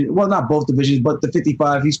divisions. Well, not both divisions, but the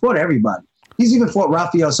 55. He's fought everybody. He's even fought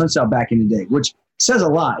Rafael Sunsao back in the day, which says a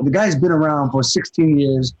lot. The guy's been around for 16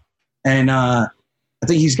 years, and I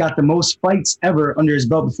think he's got the most fights ever under his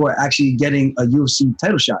belt before actually getting a UFC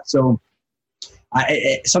title shot. So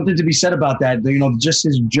something to be said about that, just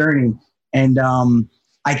his journey. And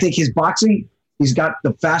I think his boxing, he's got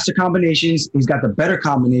the faster combinations. He's got the better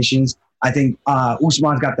combinations. I think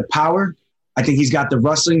Usman's got the power. I think he's got the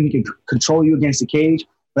wrestling. He can control you against the cage.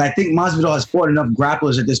 But I think Masvidal has fought enough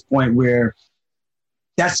grapplers at this point where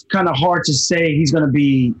that's kind of hard to say he's going to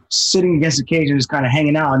be sitting against the cage and just kind of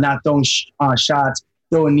hanging out and not throwing shots,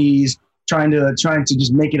 throwing knees, trying to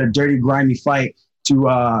just make it a dirty, grimy fight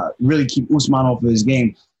to really keep Usman off of his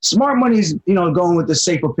game. Smart money is, going with the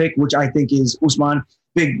safer pick, which I think is Usman.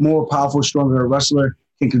 Big, more powerful, stronger wrestler,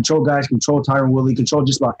 can control guys, control Tyron Woodley, control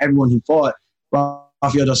just about everyone he fought.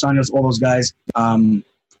 Rafael Dos Anjos, all those guys. But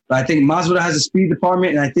I think Masvidal has a speed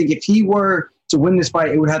department, and I think if he were to win this fight,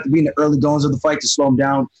 it would have to be in the early goings of the fight to slow him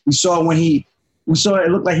down. We saw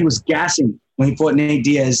it looked like he was gassing when he fought Nate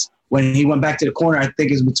Diaz. When he went back to the corner, I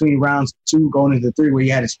think it was between rounds 2 going into 3, where he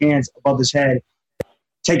had his hands above his head,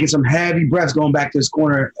 taking some heavy breaths going back to his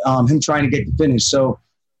corner, him trying to get the finish. So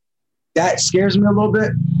that scares me a little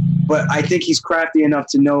bit, but I think he's crafty enough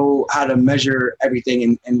to know how to measure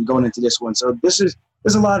everything and going into this one. So this is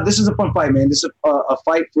a fun fight, man. This is a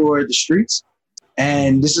fight for the streets,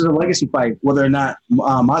 and this is a legacy fight, whether or not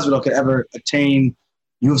Masvidal could ever attain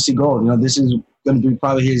UFC gold. This is going to be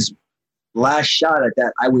probably his last shot at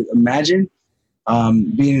that, I would imagine,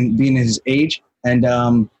 being his age. And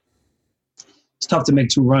it's tough to make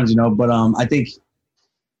 2 runs, but I think –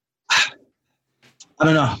 I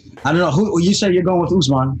don't know. Who you say you're going with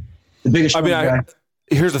Usman, the biggest guy.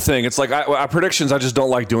 Here's the thing. It's like our predictions, I just don't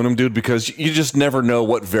like doing them, dude, because you just never know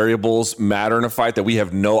what variables matter in a fight that we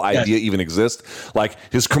have no idea even exist. Like,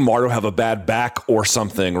 does Kamaru have a bad back or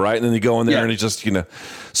something, right? And then you go in there and he just,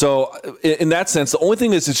 So in that sense, the only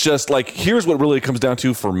thing is it's just like, here's what really comes down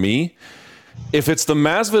to for me. If it's the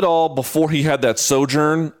Masvidal before he had that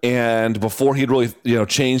sojourn and before he'd really,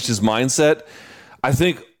 changed his mindset, I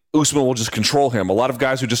think Usman will just control him. A lot of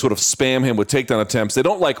guys who just sort of spam him with takedown attempts, they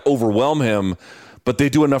don't overwhelm him, but they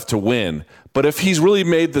do enough to win. But if he's really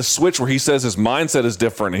made the switch where he says his mindset is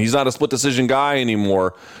different and he's not a split decision guy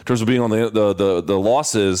anymore in terms of being on the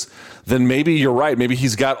losses, then maybe you're right. Maybe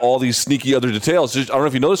he's got all these sneaky other details. I don't know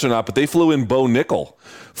if you know this or not, but they flew in Bo Nickel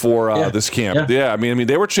for this camp. Yeah. I mean,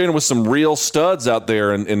 they were training with some real studs out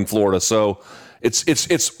there in Florida. So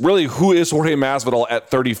it's really, who is Jorge Masvidal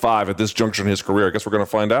at 35 at this juncture in his career? I guess we're going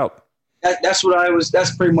to find out. That's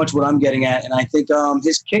pretty much what I'm getting at. And I think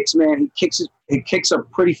his kicks, man, he kicks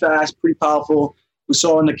up pretty fast, pretty powerful. We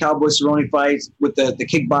saw in the Cowboy Cerrone fights with the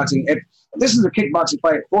kickboxing. If this is a kickboxing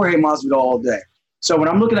fight, Jorge Masvidal all day. So when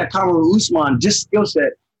I'm looking at Kamaru Usman, just skill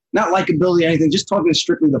set, not likability or anything, just talking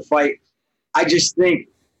strictly the fight, I just think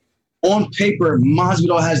on paper,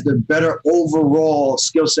 Masvidal has the better overall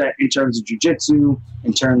skill set in terms of jiu-jitsu,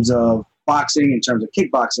 in terms of boxing, in terms of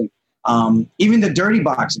kickboxing, even the dirty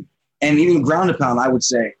boxing. And even ground and pound, I would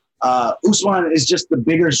say. Usman is just the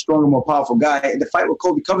bigger, stronger, more powerful guy. The fight with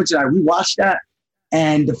Colby Covington, I rewatched that.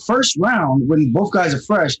 And the first round, when both guys are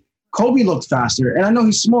fresh, Colby looked faster. And I know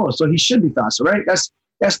he's smaller, so he should be faster, right? That's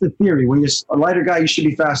the theory. When you're a lighter guy, you should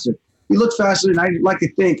be faster. He looked faster, and I like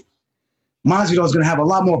to think Masvidal is going to have a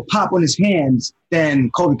lot more pop on his hands than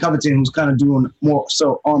Colby Covington, who's kind of doing more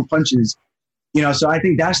so arm punches. So I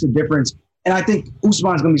think that's the difference. And I think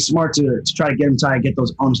Usman's going to be smart to try to get him tired, get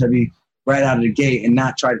those arms heavy right out of the gate and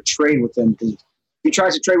not try to trade with him. Because if he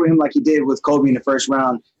tries to trade with him like he did with Kobe in the first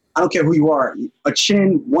round, I don't care who you are. A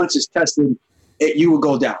chin, once it's tested, you will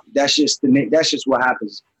go down. That's just what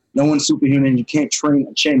happens. No one's superhuman. You can't train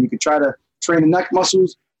a chin. You can try to train the neck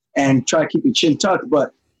muscles and try to keep your chin tucked.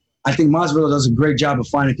 But I think Masvidal does a great job of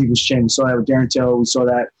finding people's chin. We saw that with Darren Till. We saw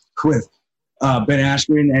that with Ben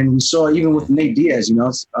Askren. And we saw even with Nate Diaz,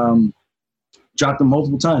 dropped him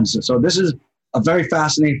multiple times. So this is a very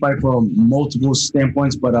fascinating fight from multiple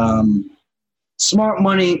standpoints, but smart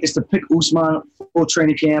money is to pick Usman full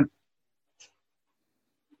training camp.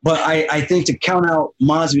 But I think to count out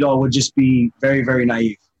Masvidal would just be very, very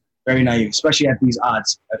naive, especially at these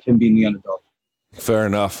odds of him being the underdog. Fair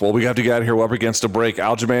enough. Well, we have to get out of here. We're up against a break.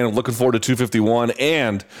 Aljamain, I'm looking forward to 251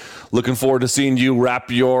 and looking forward to seeing you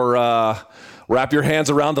wrap your hands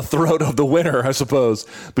around the throat of the winner, I suppose,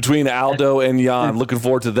 between Aldo and Jan. Looking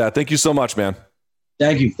forward to that. Thank you so much, man.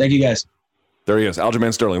 Thank you. Thank you, guys. There he is,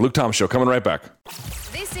 Aljamain Sterling. Luke Thomas Show, coming right back.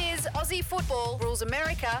 This is Aussie Football Rules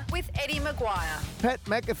America with Eddie Maguire. Pat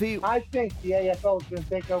McAfee. I think the AFL is going to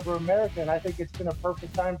take over America, and I think it's been a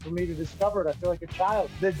perfect time for me to discover it. I feel like a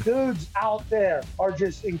child. The dudes out there are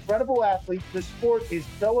just incredible athletes. The sport is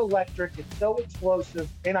so electric. It's so explosive.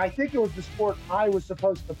 And I think it was the sport I was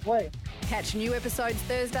supposed to play. Catch new episodes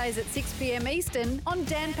Thursdays at 6 p.m. Eastern on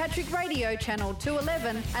Dan Patrick Radio, Channel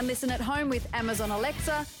 211, and listen at home with Amazon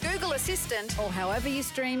Alexa, Google Assistant, or however you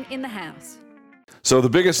stream in the house. So the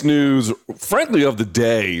biggest news, frankly, of the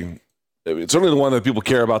day, it's certainly the one that people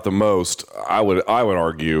care about the most, I would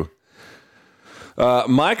argue.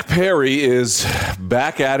 Mike Perry is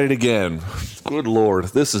back at it again. Good Lord,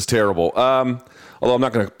 this is terrible. Although I'm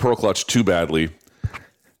not going to pearl clutch too badly.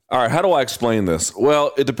 All right, how do I explain this?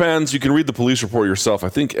 Well, it depends. You can read the police report yourself. I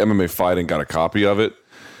think MMA Fighting got a copy of it.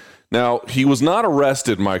 Now, he was not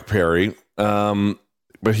arrested, Mike Perry,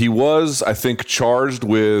 but he was, I think, charged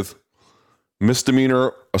with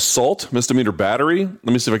misdemeanor assault, misdemeanor battery. Let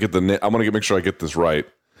me see if I get I want to make sure I get this right.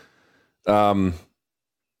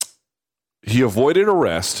 He avoided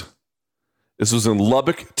arrest. This was in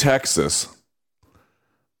Lubbock, Texas.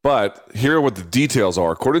 But here are what the details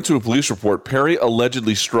are. According to a police report, Perry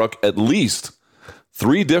allegedly struck at least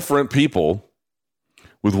 3 different people,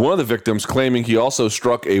 with one of the victims claiming he also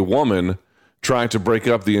struck a woman trying to break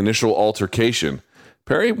up the initial altercation.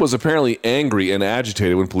 Perry was apparently angry and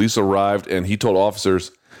agitated when police arrived, and he told officers,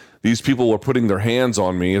 "These people were putting their hands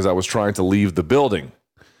on me as I was trying to leave the building."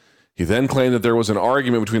 He then claimed that there was an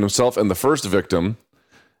argument between himself and the first victim,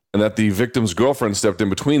 and that the victim's girlfriend stepped in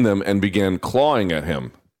between them and began clawing at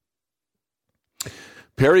him.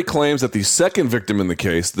 Perry claims that the second victim in the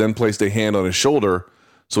case then placed a hand on his shoulder,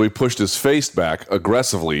 so he pushed his face back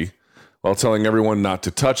aggressively while telling everyone not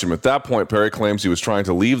to touch him. At that point, Perry claims he was trying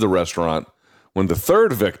to leave the restaurant when the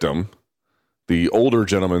third victim, the older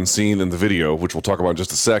gentleman seen in the video, which we'll talk about in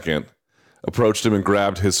just a second, approached him and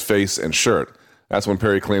grabbed his face and shirt. That's when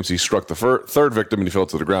Perry claims he struck the third victim and he fell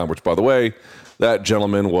to the ground, which, by the way, that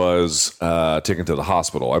gentleman was taken to the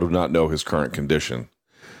hospital. I do not know his current condition.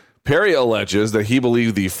 Perry alleges that he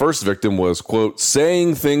believed the first victim was, quote,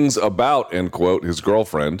 saying things about, end quote, his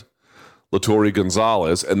girlfriend, Latori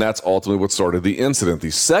Gonzalez, and that's ultimately what started the incident.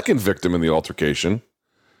 The second victim in the altercation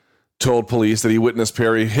told police that he witnessed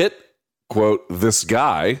Perry hit, quote, this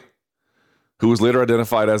guy, who was later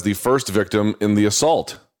identified as the first victim in the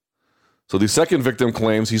assault. So the second victim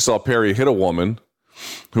claims he saw Perry hit a woman,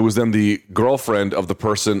 who was then the girlfriend of the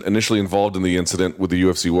person initially involved in the incident with the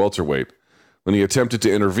UFC welterweight. When he attempted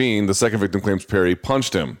to intervene, the second victim claims Perry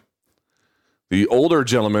punched him. The older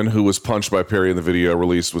gentleman who was punched by Perry in the video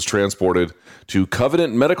released was transported to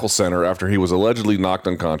Covenant Medical Center after he was allegedly knocked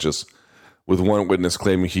unconscious, with one witness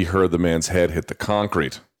claiming he heard the man's head hit the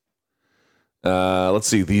concrete. Let's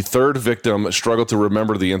see. The third victim struggled to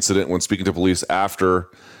remember the incident when speaking to police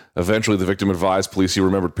after. Eventually, the victim advised police he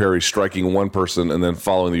remembered Perry striking one person and then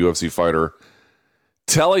following the UFC fighter,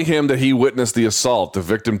 telling him that he witnessed the assault. The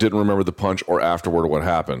victim didn't remember the punch or afterward what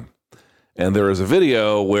happened. And there is a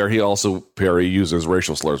video where Perry uses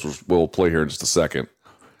racial slurs, which we'll play here in just a second.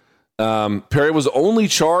 Perry was only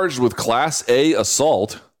charged with Class A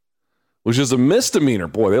assault, which is a misdemeanor.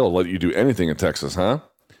 Boy, they'll let you do anything in Texas, huh?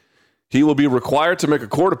 He will be required to make a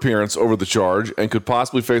court appearance over the charge and could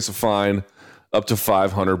possibly face a fine up to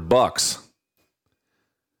 $500.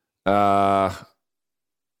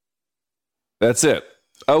 That's it.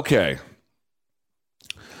 Okay.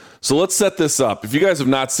 So let's set this up. If you guys have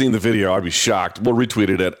not seen the video, I'd be shocked. We'll retweet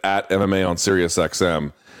it at MMA on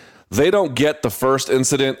SiriusXM. They don't get the first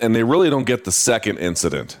incident, and they really don't get the second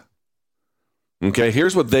incident. Okay,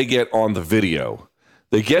 here's what they get on the video.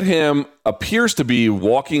 They get him, appears to be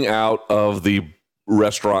walking out of the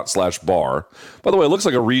restaurant/bar. By the way, it looks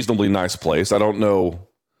like a reasonably nice place. I don't know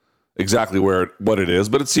exactly what it is,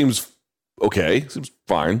 but it seems okay. Seems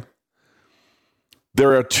fine.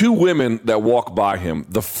 There are 2 women that walk by him.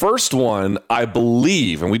 The first one, I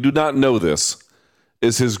believe, and we do not know this,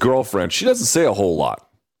 is his girlfriend. She doesn't say a whole lot.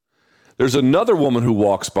 There's another woman who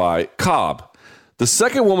walks by, Cobb. The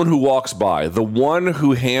second woman who walks by, the one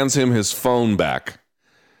who hands him his phone back,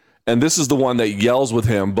 and this is the one that yells with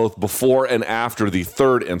him both before and after the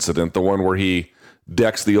third incident, the one where he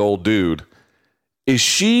decks the old dude. Is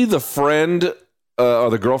she the friend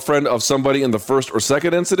or the girlfriend of somebody in the first or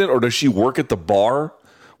second incident, or does she work at the bar?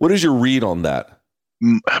 What is your read on that?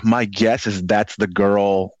 My guess is that's the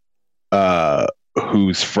girl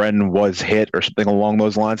whose friend was hit or something along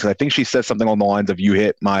those lines. I think she says something along the lines of "You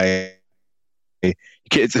hit my."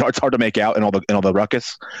 It's hard to make out in all the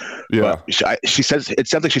ruckus. Yeah, but she says it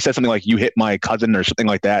sounds like she said something like "You hit my cousin" or something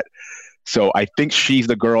like that. So I think she's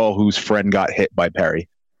the girl whose friend got hit by Perry.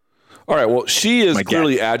 All right. Well, she is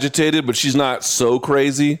clearly agitated, but she's not so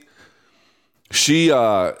crazy. She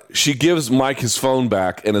gives Mike his phone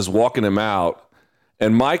back and is walking him out.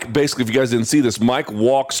 And Mike, basically, if you guys didn't see this, Mike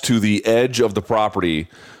walks to the edge of the property,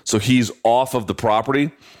 so he's off of the property.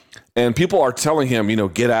 And people are telling him,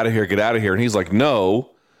 get out of here, get out of here. And he's like, no,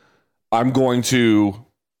 I'm going to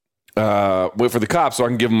wait for the cops so I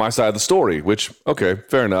can give them my side of the story, which, okay,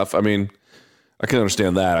 fair enough. I mean, I can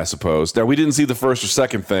understand that, I suppose. Now, we didn't see the first or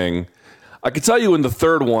second thing. I can tell you in the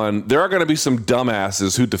third one, there are going to be some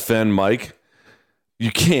dumbasses who defend Mike.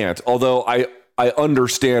 You can't, although I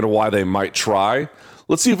understand why they might try.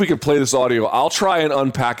 Let's see if we can play this audio. I'll try and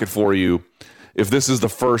unpack it for you if this is the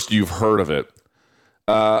first you've heard of it.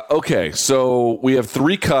 Okay, so we have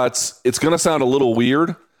 3 cuts. It's going to sound a little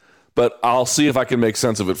weird, but I'll see if I can make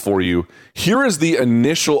sense of it for you. Here is the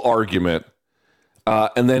initial argument,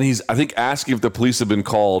 and then he's, I think, asking if the police have been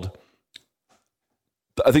called.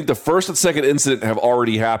 I think the first and second incident have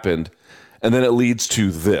already happened, and then it leads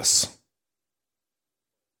to this.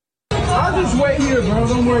 I'll just wait here, bro.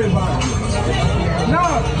 Don't worry about it. No,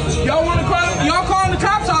 y'all want to call? Y'all calling the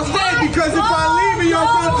cops? I'll stay because if I leave and y'all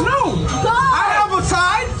call, no. I have a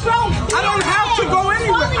side. I don't have to go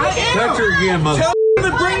anywhere. I am. That's your again, mother. Tell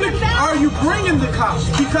to bring the. Are you bringing the cops?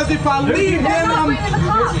 Because if I leave, then I'm.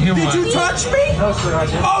 Did you touch me? No, sir. I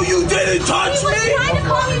didn't. Oh, you didn't touch me? You were trying to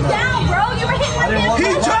calm him down, bro. You were hitting my.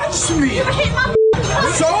 He touched me. You were hitting my.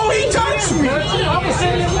 So he touched me.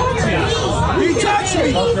 He touched me.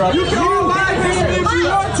 You can all lie to him if you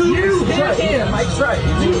want to. You hit him. Mike's right.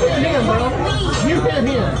 You hit him, bro. You hit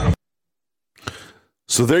him.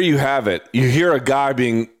 So there you have it. You hear a guy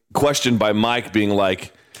being questioned by Mike being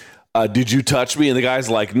like, did you touch me? And the guy's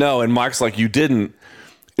like, no. And Mike's like, you didn't.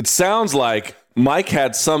 It sounds like Mike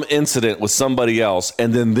had some incident with somebody else,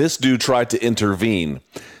 and then this dude tried to intervene.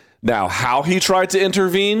 Now, how he tried to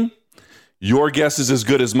intervene, your guess is as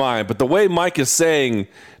good as mine. But the way Mike is saying,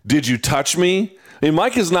 did you touch me? I mean,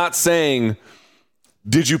 Mike is not saying,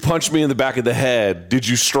 did you punch me in the back of the head? Did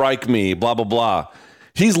you strike me? Blah, blah, blah.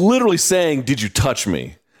 He's literally saying, did you touch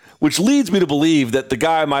me? Which leads me to believe that the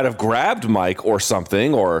guy might have grabbed Mike or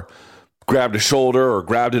something, or grabbed a shoulder or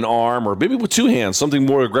grabbed an arm, or maybe with 2 hands, something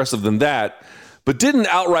more aggressive than that, but didn't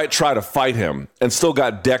outright try to fight him and still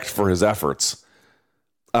got decked for his efforts.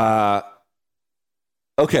 Okay,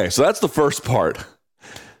 so that's the first part.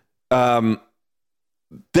 Then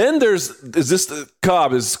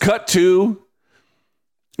is cut 2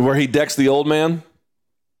 where he decks the old man?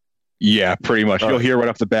 Yeah, pretty much. You'll hear right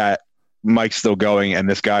off the bat, Mike's still going, and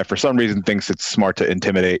this guy, for some reason, thinks it's smart to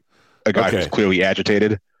intimidate a guy who's clearly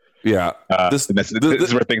agitated. Yeah. This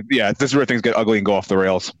is where things get ugly and go off the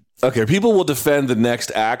rails. Okay, people will defend the next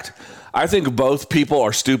act. I think both people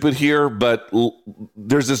are stupid here, but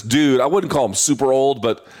there's this dude, I wouldn't call him super old,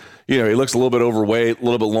 but he looks a little bit overweight, a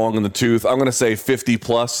little bit long in the tooth. I'm going to say 50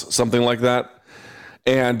 plus, something like that.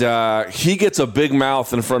 And he gets a big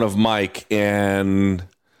mouth in front of Mike and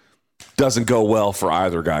doesn't go well for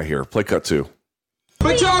either guy here. Play cut 2.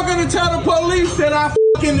 But y'all gonna tell the police that I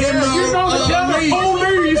fucking you know tell the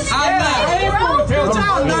police. I'm not. I am gonna tell the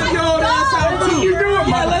police. Knock your ass out too. You do it,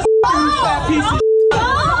 yeah, let's that piece of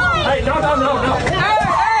Hey, no.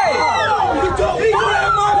 Hey! You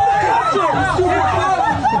grab my picture, you stupid fuck!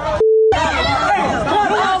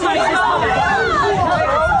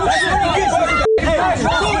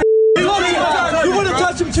 You wanna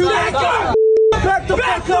touch him too? Back the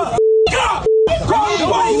fuck up! Call the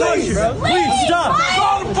police! Please stop!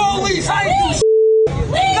 Call the police! I ain't do shit!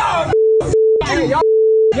 No!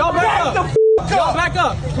 Y'all back up! Y'all back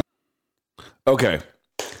up! Okay.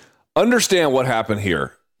 Understand what happened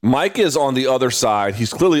here. Mike is on the other side.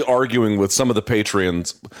 He's clearly arguing with some of the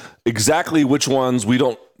patrons. Exactly which ones we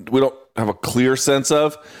don't have a clear sense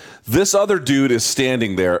of. This other dude is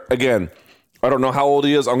standing there. Again, I don't know how old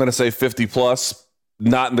he is. I'm going to say 50 plus.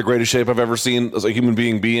 Not in the greatest shape I've ever seen as a human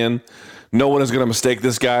being be in. No one is going to mistake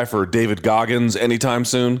this guy for David Goggins anytime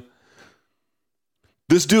soon.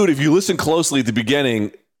 This dude, if you listen closely at the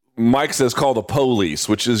beginning, Mike says call the police,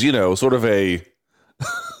 which is, sort of a,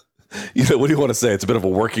 what do you want to say? It's a bit of a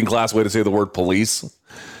working class way to say the word police.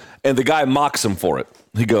 And the guy mocks him for it.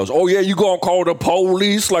 He goes, oh yeah, you going to call the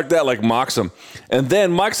police like that, like mocks him. And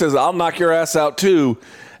then Mike says, I'll knock your ass out too.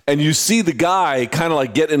 And you see the guy kind of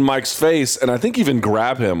like get in Mike's face and I think even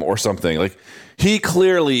grab him or something. Like he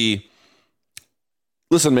clearly,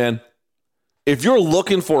 listen, man, if you're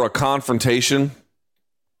looking for a confrontation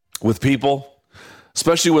with people,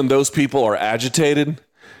 especially when those people are agitated,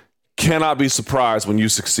 cannot be surprised when you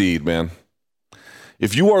succeed, man.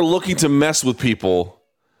 If you are looking to mess with people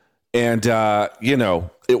and,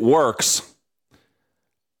 it works,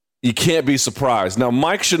 you can't be surprised. Now,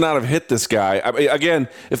 Mike should not have hit this guy. I mean, again,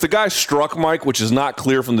 if the guy struck Mike, which is not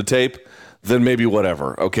clear from the tape, then maybe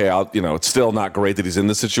whatever. Okay, it's still not great that he's in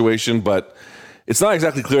this situation, but it's not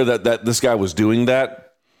exactly clear that this guy was doing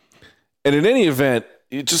that. And in any event,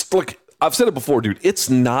 you just look, I've said it before, dude, it's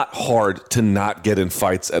not hard to not get in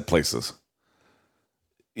fights at places.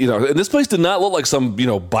 And this place did not look like some,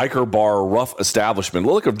 biker bar, rough establishment.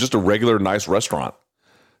 It looked like just a regular, nice restaurant.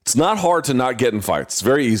 It's not hard to not get in fights. It's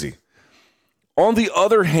very easy. On the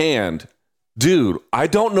other hand, dude, I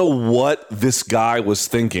don't know what this guy was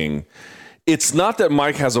thinking. It's not that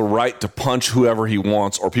Mike has a right to punch whoever he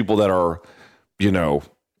wants or people that are,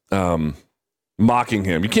 mocking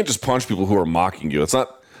him. You can't just punch people who are mocking you. That's not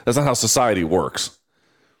how society works.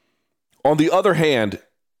 On the other hand,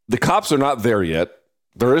 the cops are not there yet.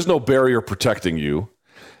 There is no barrier protecting you.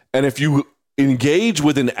 And if you engage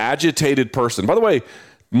with an agitated person, by the way,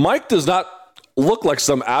 Mike does not look like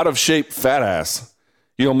some out of shape fat ass.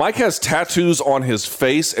 Mike has tattoos on his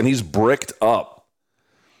face and he's bricked up.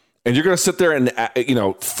 And you're going to sit there and,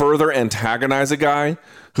 further antagonize a guy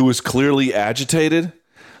who is clearly agitated.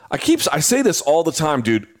 I say this all the time,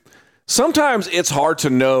 dude. Sometimes it's hard to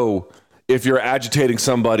know if you're agitating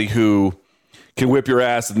somebody who can whip your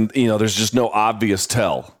ass and, there's just no obvious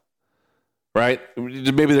tell, right?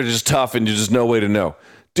 Maybe they're just tough and there's just no way to know.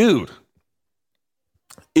 Dude,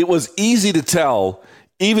 it was easy to tell,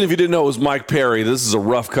 even if you didn't know it was Mike Perry, this is a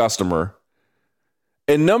rough customer.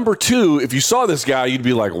 And number two, if you saw this guy, you'd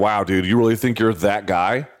be like, wow, dude, you really think you're that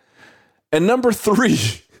guy? And number three,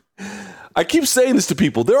 I keep saying this to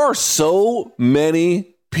people. There are so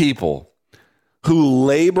many people who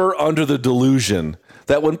labor under the delusion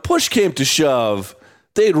that when push came to shove,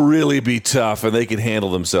 they'd really be tough and they could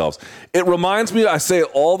handle themselves. It reminds me, I say it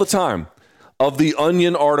all the time, of the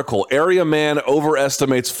Onion article, Area Man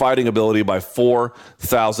overestimates fighting ability by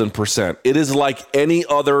 4,000%. It is like any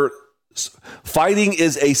other, fighting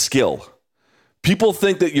is a skill. People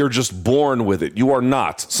think that you're just born with it. You are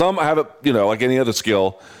not. Some have it, like any other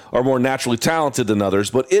skill, are more naturally talented than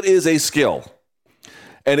others, but it is a skill.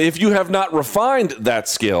 And if you have not refined that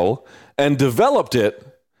skill and developed it,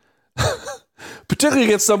 particularly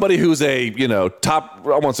against somebody who's a, top,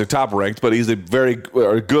 I won't say top ranked, but he's a very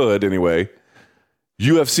good anyway,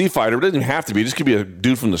 UFC fighter, it doesn't even have to be, it just could be a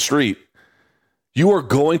dude from the street, you are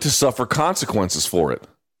going to suffer consequences for it.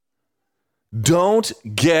 Don't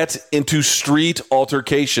get into street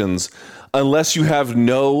altercations unless you have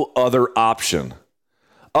no other option.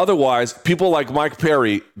 Otherwise, people like Mike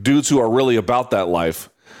Perry, dudes who are really about that life,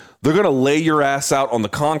 they're going to lay your ass out on the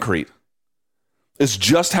concrete. It's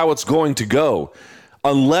just how it's going to go.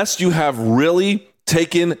 Unless you have really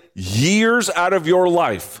taken years out of your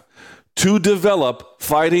life to develop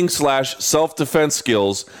fighting / self-defense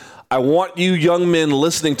skills, I want you young men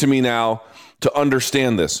listening to me now to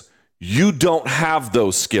understand this. You don't have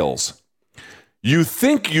those skills. You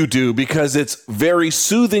think you do because it's very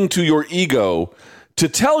soothing to your ego to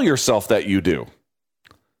tell yourself that you do.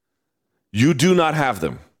 You do not have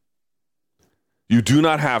them. You do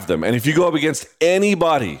not have them. And if you go up against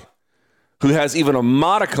anybody who has even a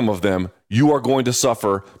modicum of them, you are going to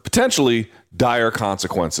suffer potentially dire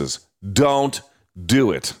consequences. Don't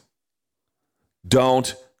do it.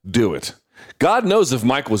 Don't do it. God knows if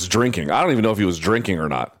Mike was drinking. I don't even know if he was drinking or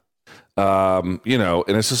not. And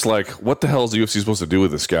it's just like, what the hell is the UFC supposed to do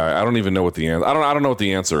with this guy? I don't even know what the answer. I don't know what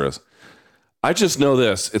the answer is. I just know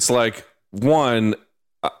this. It's like, one,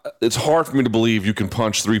 it's hard for me to believe you can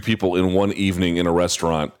punch 3 people in one evening in a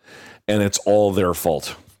restaurant and it's all their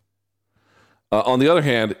fault. On the other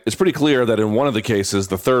hand, it's pretty clear that in one of the cases,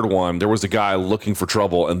 the third one, there was a guy looking for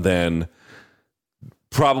trouble and then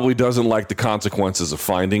probably doesn't like the consequences of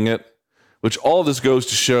finding it, which all of this goes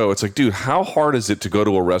to show. It's like, dude, how hard is it to go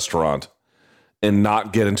to a restaurant and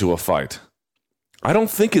not get into a fight? I don't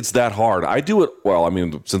think it's that hard. I do it, well, I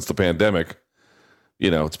mean, since the pandemic,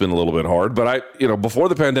 it's been a little bit hard, but before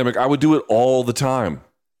the pandemic, I would do it all the time.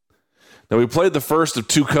 Now, we played the first of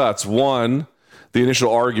 2 cuts. 1, the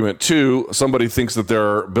initial argument. 2, somebody thinks that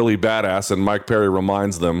they're Billy Badass, and Mike Perry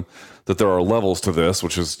reminds them that there are levels to this,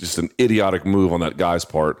 which is just an idiotic move on that guy's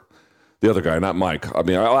part. The other guy, not Mike. I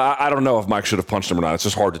mean, I don't know if Mike should have punched him or not. It's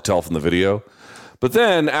just hard to tell from the video. But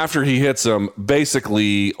then after he hits him,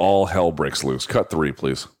 basically all hell breaks loose. Cut 3,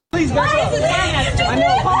 please. Please back up. I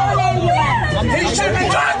know. He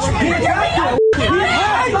shouldn't touch me. You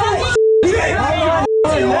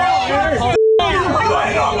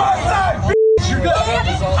ain't on my side, bitch. You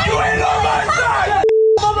ain't on my side.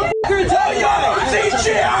 Tell y'all to teach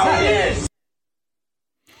you how it is.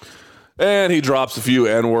 And he drops a few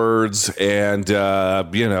N-words and,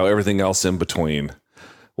 everything else in between.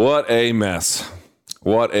 What a mess.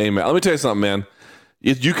 What a mess. Let me tell you something, man.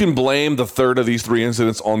 You can blame the third of these 3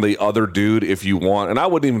 incidents on the other dude if you want. And I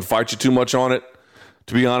wouldn't even fight you too much on it,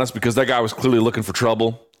 to be honest, because that guy was clearly looking for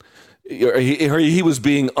trouble. He was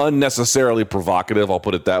being unnecessarily provocative, I'll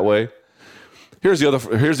put it that way. Here's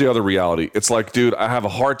the other reality. It's like, dude, I have a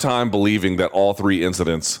hard time believing that all 3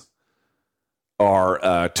 incidents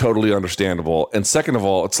are totally understandable. And second of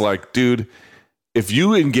all, it's like, dude, if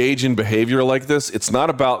you engage in behavior like this, it's not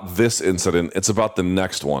about this incident. It's about the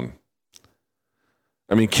next one.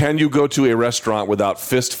 I mean, can you go to a restaurant without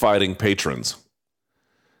fist fighting patrons?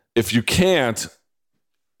 If you can't,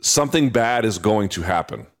 something bad is going to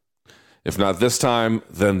happen. If not this time,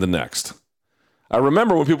 then the next. I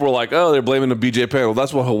remember when people were like, oh, they're blaming the BJ Penn. Well,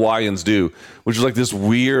 that's what Hawaiians do, which is like this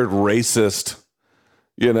weird racist,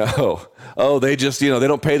 they just, they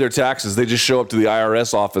don't pay their taxes. They just show up to the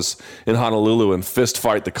IRS office in Honolulu and fist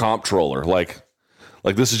fight the comptroller. Like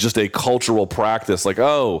this is just a cultural practice. Like,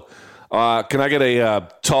 can I get a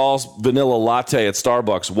tall vanilla latte at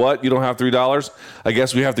Starbucks? What? You don't have $3? I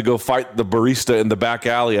guess we have to go fight the barista in the back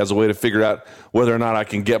alley as a way to figure out whether or not I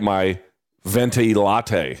can get my venti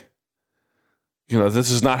latte.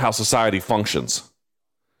 This is not how society functions.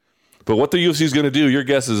 But what the UFC is going to do, your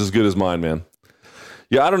guess is as good as mine, man.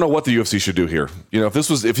 Yeah, I don't know what the UFC should do here. If this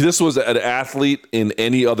was an athlete in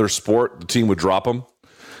any other sport, the team would drop him,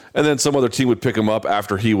 and then some other team would pick him up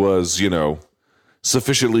after he was,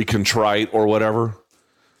 sufficiently contrite or whatever.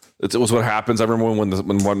 It was what happens. I remember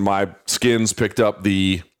when my Skins picked up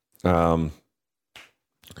the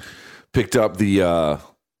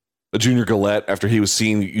Junior Gillette after he was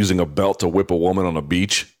seen using a belt to whip a woman on a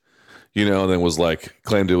beach, and then was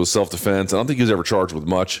claimed it was self-defense. I don't think he was ever charged with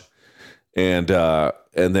much. And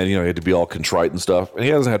then, he had to be all contrite and stuff. And he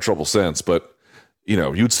hasn't had trouble since, but,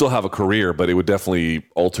 you'd still have a career, but it would definitely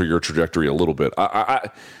alter your trajectory a little bit. I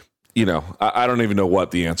don't even know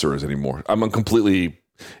what the answer is anymore.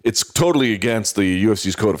 It's totally against the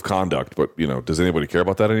UFC's code of conduct, but, does anybody care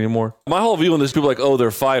about that anymore? My whole view on this, people are like, oh,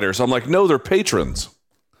 they're fighters. I'm like, no, they're patrons.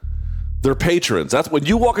 They're patrons. That's when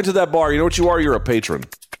you walk into that bar, you know what you are? You're a patron.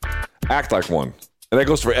 Act like one. And that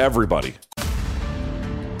goes for everybody.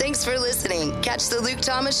 Thanks for listening. Catch the Luke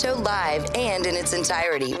Thomas Show live and in its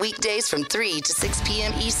entirety weekdays from 3 to 6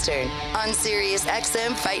 p.m. Eastern on Sirius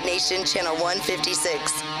XM Fight Nation Channel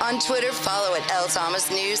 156. On Twitter, follow at L Thomas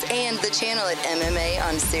News and the channel at MMA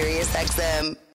on Sirius XM.